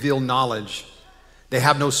they reveal knowledge. They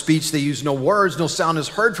have no speech, they use no words, no sound is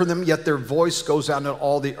heard from them, yet their voice goes out into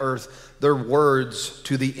all the earth, their words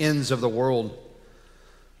to the ends of the world.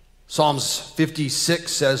 Psalms 56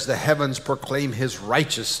 says, the heavens proclaim his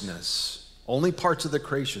righteousness. Only parts of the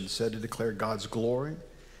creation said to declare God's glory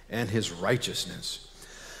and his righteousness.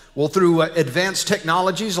 Well, through advanced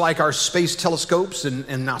technologies like our space telescopes and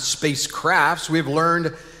now spacecrafts, we've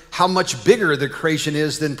learned how much bigger the creation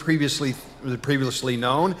is than previously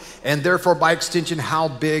known, and therefore, by extension, how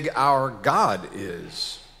big our God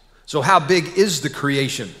is. So how big is the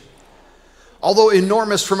creation? Although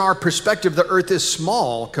enormous from our perspective, the earth is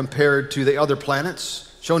small compared to the other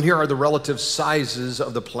planets. Shown here are the relative sizes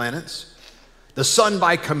of the planets. The sun,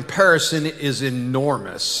 by comparison, is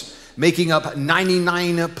enormous, making up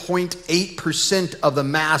 99.8% of the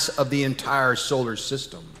mass of the entire solar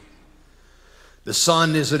system. The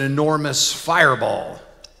sun is an enormous fireball,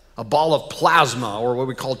 a ball of plasma, or what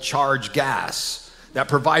we call charged gas, that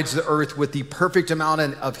provides the Earth with the perfect amount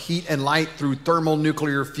of heat and light through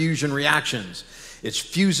thermonuclear fusion reactions. It's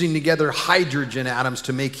fusing together hydrogen atoms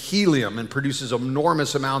to make helium and produces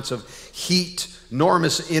enormous amounts of heat,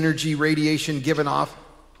 enormous energy radiation given off,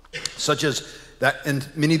 such as that, and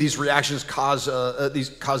many of these reactions cause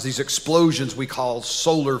these explosions we call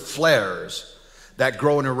solar flares that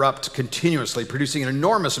grow and erupt continuously, producing an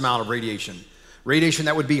enormous amount of radiation. Radiation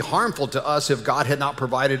that would be harmful to us if God had not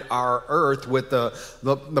provided our Earth with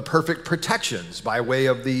the perfect protections by way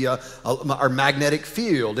of our magnetic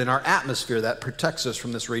field in our atmosphere that protects us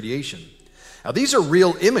from this radiation. Now, these are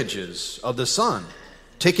real images of the sun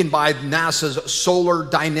taken by NASA's Solar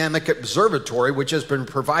Dynamic Observatory, which has been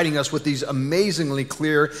providing us with these amazingly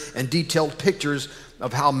clear and detailed pictures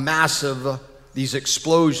of how massive these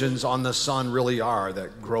explosions on the sun really are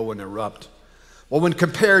that grow and erupt. Well, when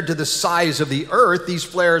compared to the size of the Earth, these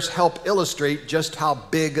flares help illustrate just how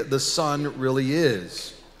big the sun really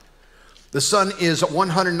is. The sun is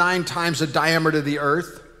 109 times the diameter of the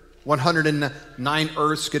Earth. 109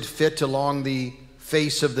 Earths could fit along the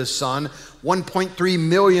face of the sun. 1.3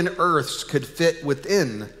 million Earths could fit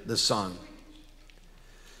within the sun.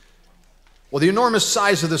 Well, the enormous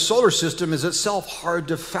size of the solar system is itself hard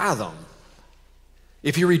to fathom.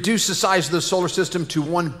 If you reduce the size of the solar system to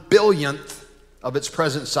 1/billionth of its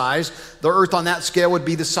present size, the Earth on that scale would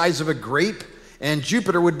be the size of a grape, and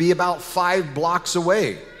Jupiter would be about 5 blocks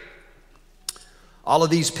away. All of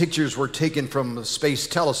these pictures were taken from space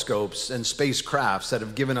telescopes and spacecrafts that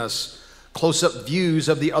have given us close-up views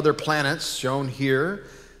of the other planets, shown here,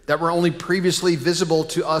 that were only previously visible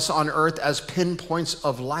to us on Earth as pinpoints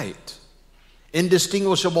of light,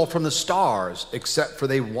 indistinguishable from the stars, except for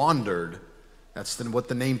they wandered. That's what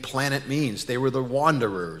the name planet means. They were the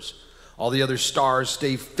wanderers. All the other stars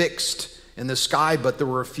stay fixed in the sky, but there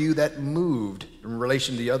were a few that moved in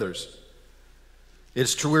relation to the others.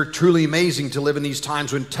 We're truly amazing to live in these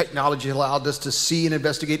times when technology allowed us to see and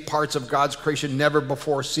investigate parts of God's creation never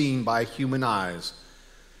before seen by human eyes.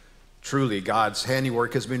 Truly, God's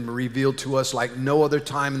handiwork has been revealed to us like no other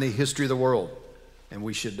time in the history of the world, and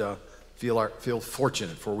we should feel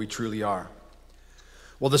fortunate, for we truly are.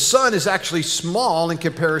 Well, the sun is actually small in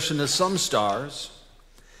comparison to some stars.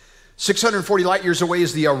 640 light years away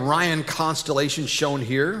is the Orion constellation, shown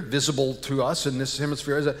here, visible to us in this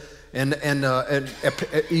hemisphere, and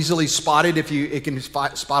easily spotted if it can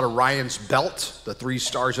spot Orion's belt, the 3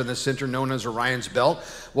 stars in the center known as Orion's belt.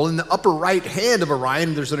 Well, in the upper right hand of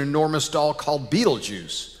Orion, there's an enormous star called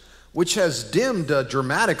Betelgeuse, which has dimmed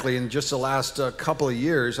dramatically in just the last couple of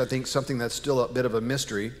years. I think something that's still a bit of a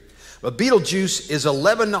mystery. But Betelgeuse is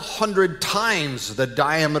 1,100 times the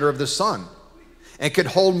diameter of the sun, and could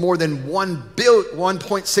hold more than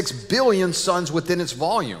 1.6 billion suns within its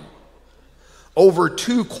volume. Over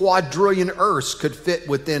 2 quadrillion Earths could fit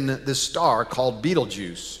within this star called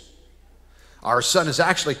Betelgeuse. Our sun is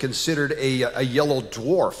actually considered a yellow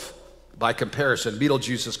dwarf by comparison.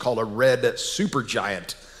 Betelgeuse is called a red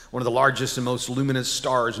supergiant, one of the largest and most luminous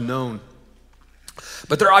stars known.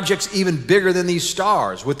 But there are objects even bigger than these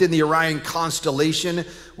stars. Within the Orion constellation,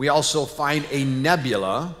 we also find a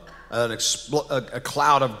nebula, a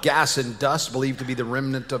cloud of gas and dust believed to be the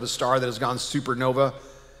remnant of a star that has gone supernova.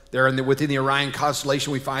 Within the Orion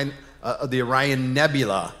constellation, we find the Orion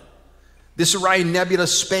Nebula. This Orion Nebula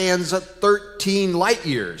spans 13 light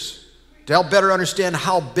years. To help better understand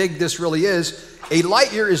how big this really is, a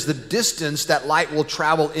light year is the distance that light will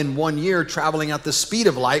travel in 1 year, traveling at the speed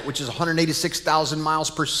of light, which is 186,000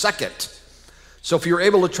 miles per second. So if you're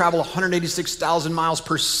able to travel 186,000 miles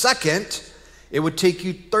per second, it would take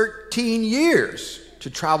you 13 years to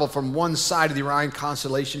travel from one side of the Orion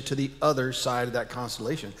constellation to the other side of that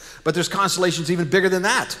constellation. But there's constellations even bigger than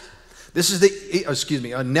that. This is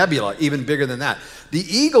a nebula even bigger than that. The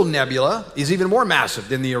Eagle Nebula is even more massive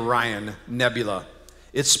than the Orion Nebula.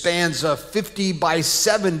 It spans 50 by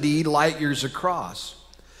 70 light years across.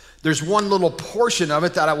 There's one little portion of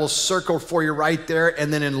it that I will circle for you right there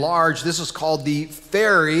and then enlarge. This is called the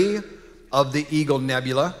Fairy of the Eagle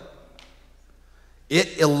Nebula.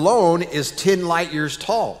 It alone is 10 light years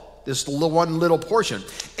tall, this one little portion.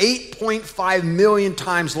 8.5 million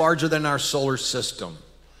times larger than our solar system.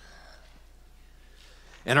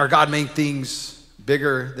 And our God made things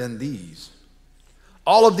bigger than these.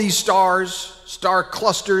 All of these stars, star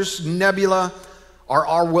clusters, nebula,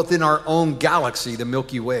 are within our own galaxy, the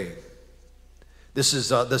Milky Way. This is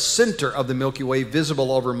the center of the Milky Way,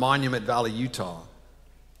 visible over Monument Valley, Utah.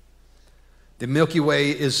 The Milky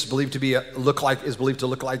Way is believed to look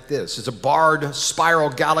like this. It's a barred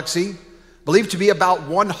spiral galaxy, believed to be about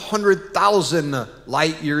 100,000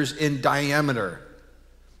 light years in diameter.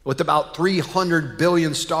 with about 300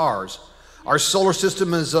 billion stars. Our solar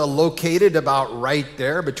system is located about right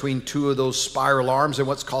there between two of those spiral arms in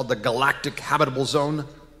what's called the galactic habitable zone.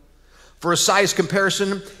 For a size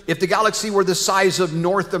comparison, if the galaxy were the size of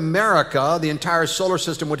North America, the entire solar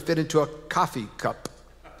system would fit into a coffee cup.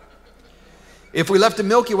 If we left the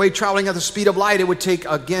Milky Way traveling at the speed of light, it would take,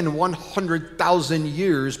 again, 100,000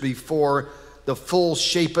 years before the full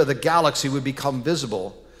shape of the galaxy would become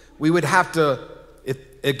visible. We would have to,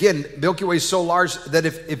 again, Milky Way is so large that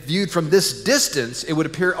if viewed from this distance, it would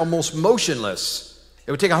appear almost motionless.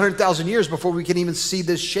 It would take 100,000 years before we can even see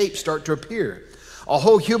this shape start to appear. A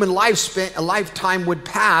whole human lifetime would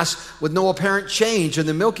pass with no apparent change in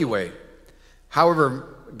the Milky Way.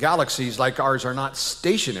 However, galaxies like ours are not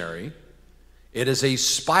stationary. It is a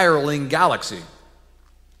spiraling galaxy.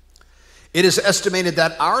 It is estimated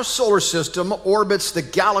that our solar system orbits the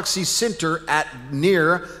galaxy center at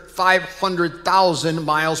near 500,000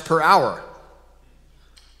 miles per hour.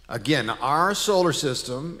 Again, our solar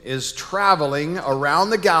system is traveling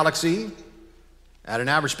around the galaxy at an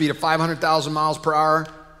average speed of 500,000 miles per hour,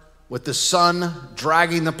 with the sun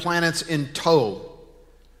dragging the planets in tow.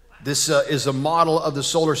 This is a model of the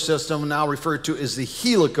solar system now referred to as the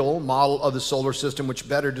helical model of the solar system, which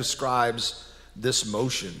better describes this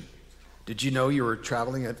motion. Did you know you were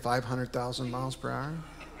traveling at 500,000 miles per hour?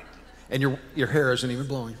 And your hair isn't even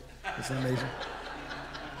blowing. Isn't that amazing?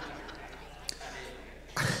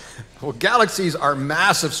 Well, galaxies are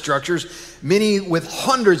massive structures, many with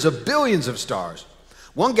hundreds of billions of stars.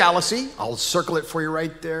 One galaxy, I'll circle it for you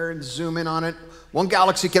right there and zoom in on it. One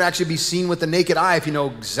galaxy can actually be seen with the naked eye if you know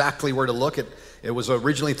exactly where to look. It was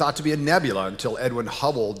originally thought to be a nebula until Edwin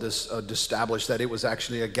Hubble established that it was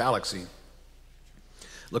actually a galaxy.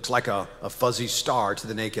 Looks like a fuzzy star to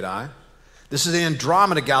the naked eye. This is the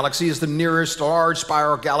Andromeda galaxy, is the nearest large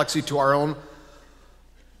spiral galaxy to our own.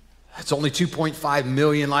 It's only 2.5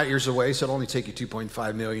 million light years away, so it'll only take you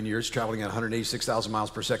 2.5 million years traveling at 186,000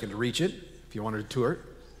 miles per second to reach it, if you wanted to tour it.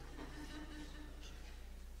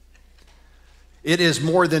 It is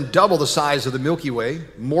more than double the size of the Milky Way,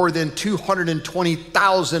 more than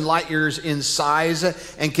 220,000 light years in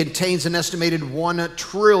size, and contains an estimated 1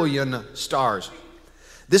 trillion stars.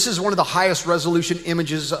 This is one of the highest resolution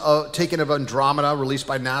images taken of Andromeda, released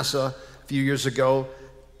by NASA a few years ago,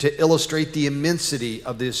 to illustrate the immensity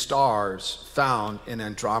of the stars found in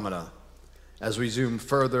Andromeda. As we zoom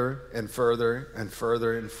further and further and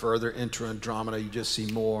further and further into Andromeda, you just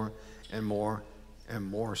see more and more and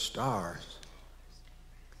more stars.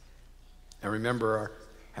 And remember, our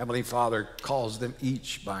Heavenly Father calls them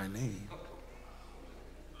each by name.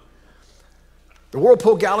 The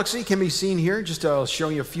Whirlpool Galaxy can be seen here, just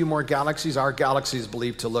showing you a few more galaxies. Our galaxy is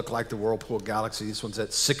believed to look like the Whirlpool Galaxy. This one's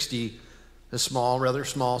at 60, rather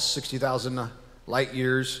small, 60,000 light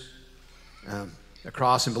years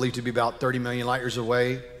across, and believed to be about 30 million light years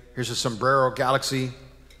away. Here's a Sombrero Galaxy.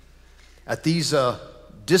 At these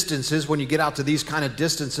distances, when you get out to these kind of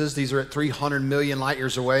distances, these are at 300 million light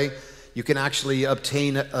years away, you can actually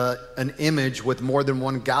obtain an image with more than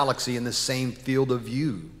one galaxy in the same field of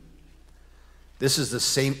view. This is the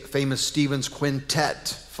same famous Stevens Quintet,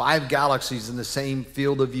 5 galaxies in the same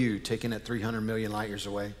field of view, taken at 300 million light years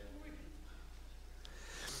away.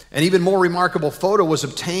 An even more remarkable photo was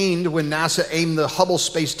obtained when NASA aimed the Hubble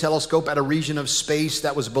Space Telescope at a region of space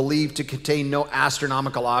that was believed to contain no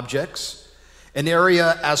astronomical objects. An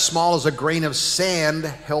area as small as a grain of sand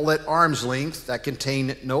held at arm's length that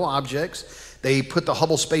contained no objects. They put the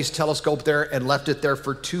Hubble Space Telescope there and left it there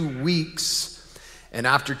for 2 weeks. And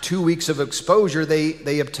after 2 weeks of exposure,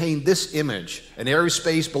 they obtained this image. An area of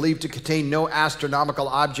space believed to contain no astronomical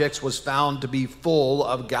objects was found to be full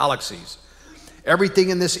of galaxies. Everything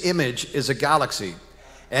in this image is a galaxy.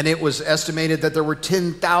 And it was estimated that there were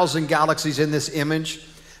 10,000 galaxies in this image.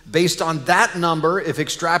 Based on that number, if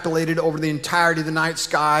extrapolated over the entirety of the night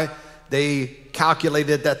sky, they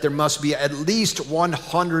calculated that there must be at least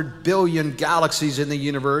 100 billion galaxies in the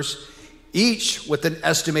universe, each with an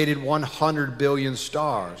estimated 100 billion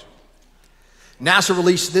stars. NASA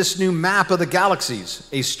released this new map of the galaxies.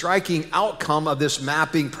 A striking outcome of this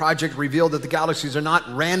mapping project revealed that the galaxies are not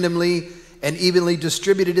randomly and evenly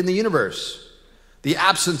distributed in the universe. The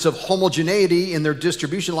absence of homogeneity in their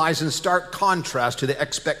distribution lies in stark contrast to the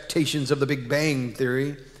expectations of the Big Bang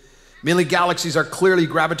theory. Many galaxies are clearly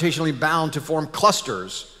gravitationally bound to form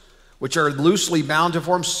clusters, which are loosely bound to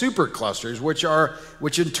form superclusters,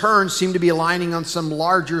 which in turn seem to be aligning on some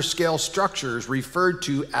larger scale structures referred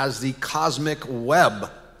to as the cosmic web.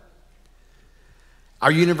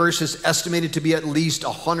 Our universe is estimated to be at least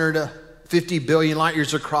 150 billion light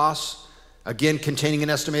years across. again containing an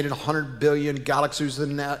estimated 100 billion galaxies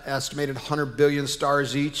and an estimated 100 billion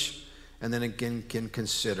stars each. And then again can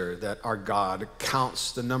consider that our God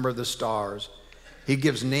counts the number of the stars. He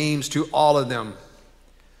gives names to all of them.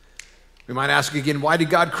 We might ask again, why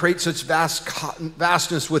did God create such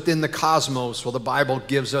vastness within the cosmos? Well, the Bible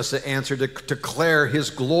gives us the answer to declare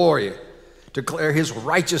his glory, to declare his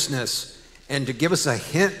righteousness, and to give us a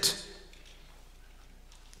hint.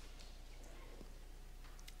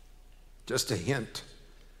 Just a hint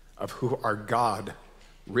of who our God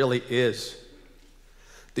really is.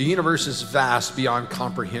 The universe is vast beyond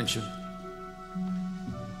comprehension.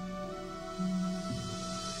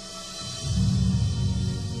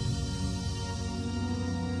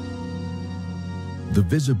 The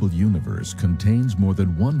visible universe contains more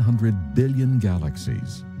than 100 billion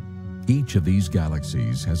galaxies. Each of these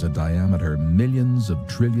galaxies has a diameter millions of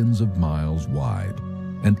trillions of miles wide,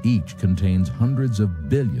 and each contains hundreds of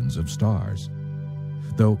billions of stars.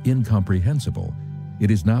 Though incomprehensible, it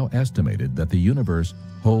is now estimated that the universe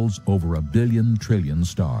holds over 1 billion trillion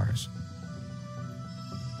stars.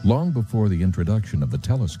 Long before the introduction of the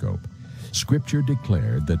telescope, Scripture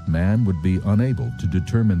declared that man would be unable to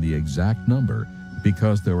determine the exact number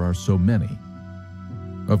because there are so many.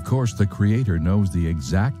 Of course, the Creator knows the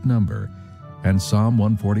exact number, and Psalm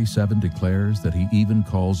 147 declares that he even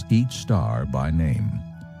calls each star by name.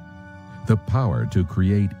 The power to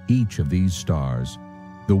create each of these stars,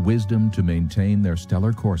 the wisdom to maintain their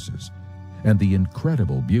stellar courses, and the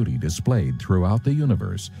incredible beauty displayed throughout the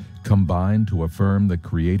universe combine to affirm the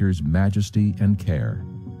Creator's majesty and care.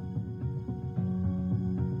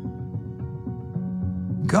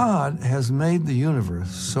 God has made the universe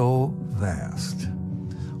so vast.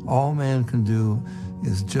 All man can do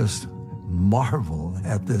is just marvel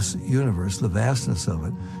at this universe, the vastness of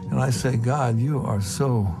it. And I say, God, you are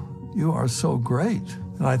so great.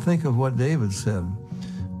 And I think of what David said,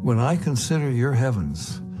 when I consider your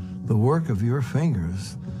heavens, the work of your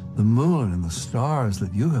fingers, the moon and the stars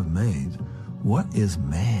that you have made, what is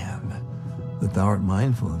man that thou art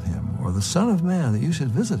mindful of him, or the Son of Man that you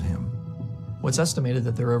should visit him? Well, it's estimated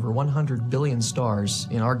that there are over 100 billion stars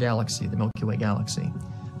in our galaxy, the Milky Way galaxy.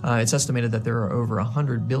 It's estimated that there are over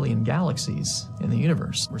 100 billion galaxies in the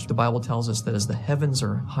universe. The Bible tells us that as the heavens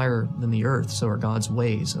are higher than the earth, so are God's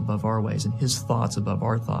ways above our ways, and his thoughts above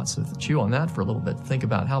our thoughts. So chew on that for a little bit. Think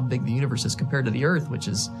about how big the universe is compared to the earth, which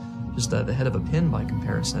is just the head of a pin by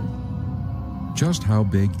comparison. Just how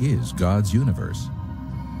big is God's universe?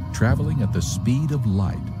 Traveling at the speed of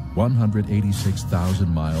light, 186,000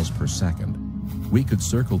 miles per second, we could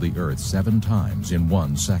circle the Earth 7 times in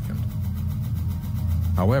 1 second.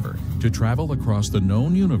 However, to travel across the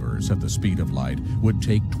known universe at the speed of light would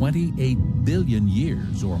take 28 billion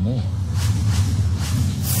years or more.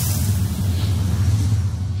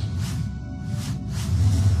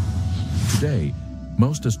 Today,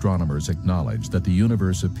 most astronomers acknowledge that the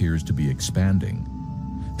universe appears to be expanding.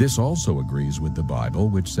 This also agrees with the Bible,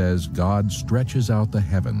 which says God stretches out the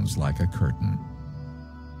heavens like a curtain.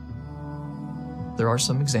 There are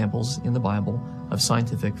some examples in the Bible of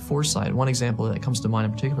scientific foresight. One example that comes to mind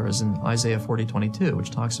in particular is in Isaiah 40:22,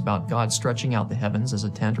 which talks about God stretching out the heavens as a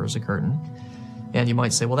tent or as a curtain. And you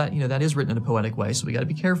might say, well, that is written in a poetic way, so we got to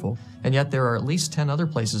be careful. And yet there are at least 10 other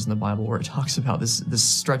places in the Bible where it talks about this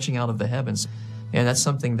stretching out of the heavens. And that's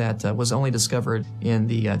something that was only discovered in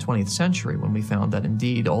the 20th century, when we found that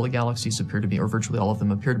indeed all the galaxies appear to be, or virtually all of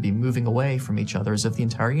them, appear to be moving away from each other, as if the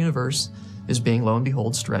entire universe is being, lo and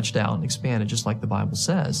behold, stretched out and expanded, just like the Bible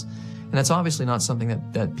says. And that's obviously not something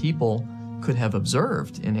that people could have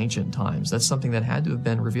observed in ancient times. That's something that had to have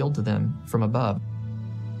been revealed to them from above.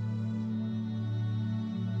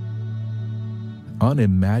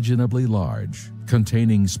 Unimaginably large,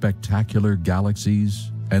 containing spectacular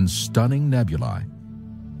galaxies and stunning nebulae.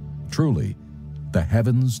 Truly, the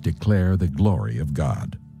heavens declare the glory of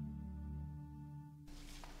God.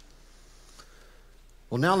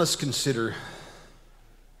 Well, now let's consider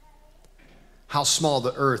how small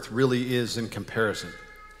the Earth really is in comparison.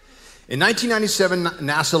 In 1997,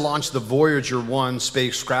 NASA launched the Voyager 1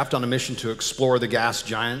 spacecraft on a mission to explore the gas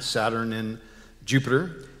giants, Saturn and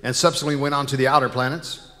Jupiter, and subsequently went on to the outer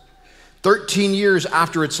planets. 13 years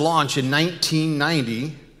after its launch in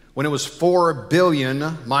 1990, when it was 4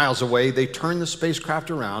 billion miles away, they turned the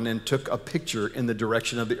spacecraft around and took a picture in the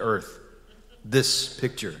direction of the Earth. This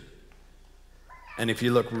picture. And if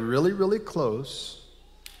you look really, really close,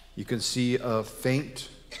 you can see a faint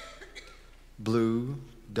blue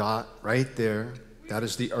dot right there. That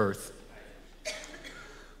is the Earth.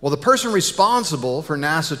 Well, the person responsible for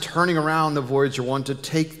NASA turning around the Voyager 1 to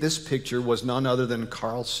take this picture was none other than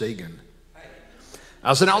Carl Sagan.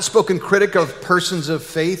 As an outspoken critic of persons of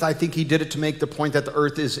faith, I think he did it to make the point that the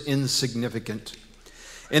earth is insignificant.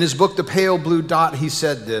 In his book, The Pale Blue Dot, he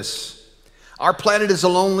said this: "Our planet is a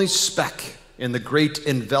lonely speck in the great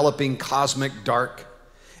enveloping cosmic dark.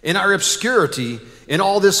 In our obscurity, in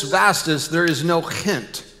all this vastness, there is no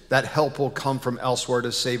hint that help will come from elsewhere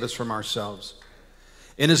to save us from ourselves."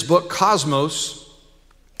 In his book, Cosmos,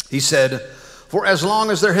 he said, "For as long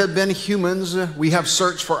as there have been humans, we have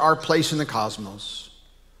searched for our place in the cosmos.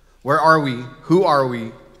 Where are we? Who are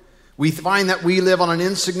we? We find that we live on an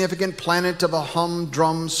insignificant planet of a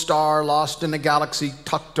humdrum star lost in a galaxy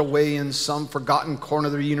tucked away in some forgotten corner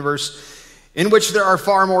of the universe in which there are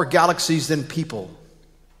far more galaxies than people.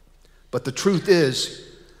 But the truth is,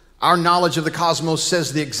 our knowledge of the cosmos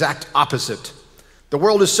says the exact opposite. The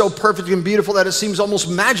world is so perfect and beautiful that it seems almost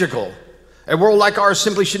magical. A world like ours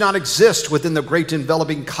simply should not exist within the great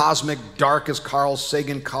enveloping cosmic dark, as Carl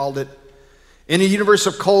Sagan called it. In a universe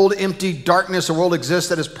of cold, empty darkness, a world exists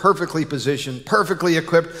that is perfectly positioned, perfectly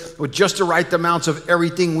equipped with just the right amounts of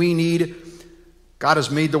everything we need. God has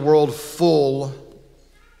made the world full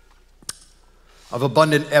of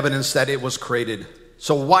abundant evidence that it was created.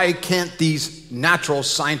 So why can't these natural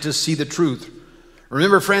scientists see the truth?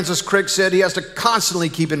 Remember, Francis Crick said he has to constantly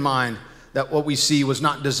keep in mind that what we see was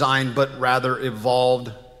not designed, but rather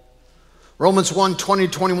evolved. Romans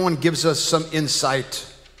 1:20-21 gives us some insight.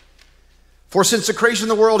 For since the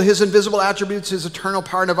creation of the world, his invisible attributes, his eternal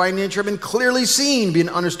power and divine nature have been clearly seen, being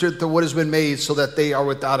understood through what has been made, so that they are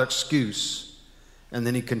without excuse. And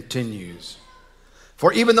then he continues.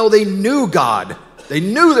 For even though they knew God, they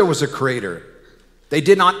knew there was a creator, they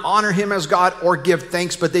did not honor him as God or give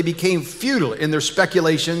thanks, but they became futile in their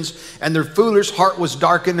speculations, and their foolish heart was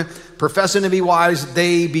darkened. Professing to be wise,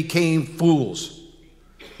 they became fools.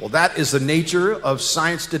 Well, that is the nature of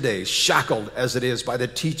science today, shackled as it is by the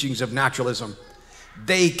teachings of naturalism.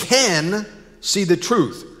 They can see the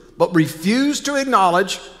truth, but refuse to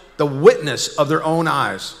acknowledge the witness of their own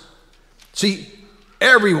eyes. See,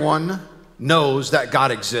 everyone knows that God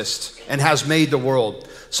exists and has made the world.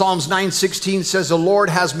 Psalms 9:16 says, "The Lord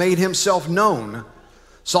has made himself known."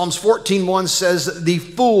 Psalms 14:1 says, "The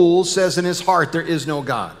fool says in his heart, there is no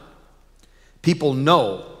God." People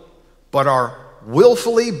know, but are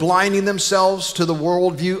willfully blinding themselves to the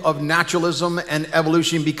worldview of naturalism and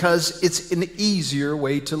evolution because it's an easier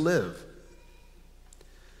way to live.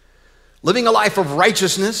 Living a life of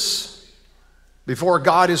righteousness before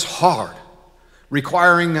God is hard,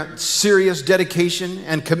 requiring serious dedication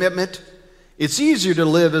and commitment. It's easier to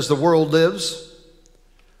live as the world lives,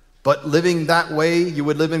 but living that way, you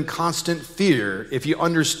would live in constant fear if you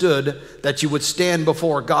understood that you would stand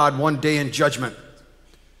before God one day in judgment.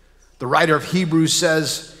 The writer of Hebrews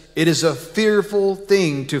says, "It is a fearful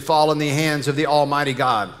thing to fall in the hands of the Almighty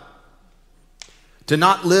God." To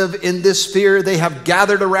not live in this fear, they have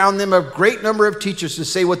gathered around them a great number of teachers to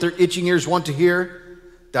say what their itching ears want to hear,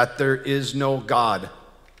 that there is no God.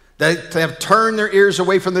 They have turned their ears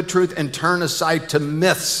away from the truth and turned aside to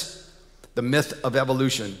myths, the myth of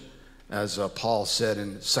evolution, as Paul said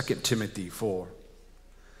in 2 Timothy 4.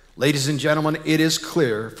 Ladies and gentlemen, it is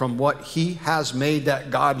clear from what he has made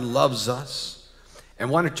that God loves us and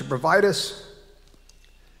wanted to provide us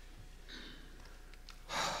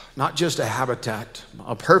not just a habitat,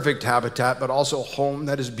 a perfect habitat, but also a home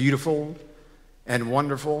that is beautiful and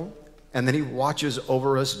wonderful, and then he watches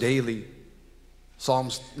over us daily.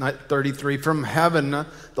 Psalms 33, "From heaven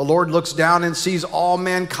the Lord looks down and sees all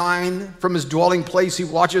mankind. From his dwelling place he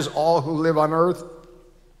watches all who live on earth.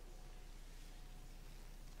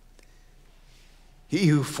 He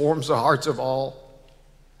who forms the hearts of all,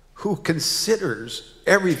 who considers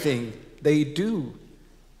everything they do."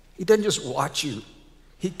 He doesn't just watch you.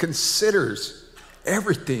 He considers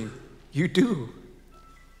everything you do.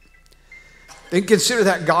 Then consider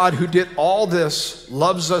that God who did all this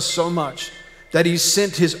loves us so much that he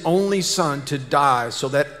sent his only son to die so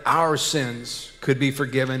that our sins could be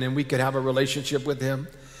forgiven and we could have a relationship with him.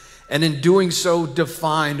 And in doing so,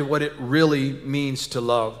 defined what it really means to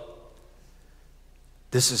love.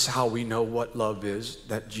 This is how we know what love is,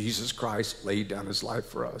 that Jesus Christ laid down his life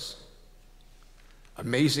for us.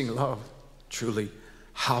 Amazing love, truly.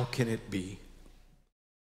 How can it be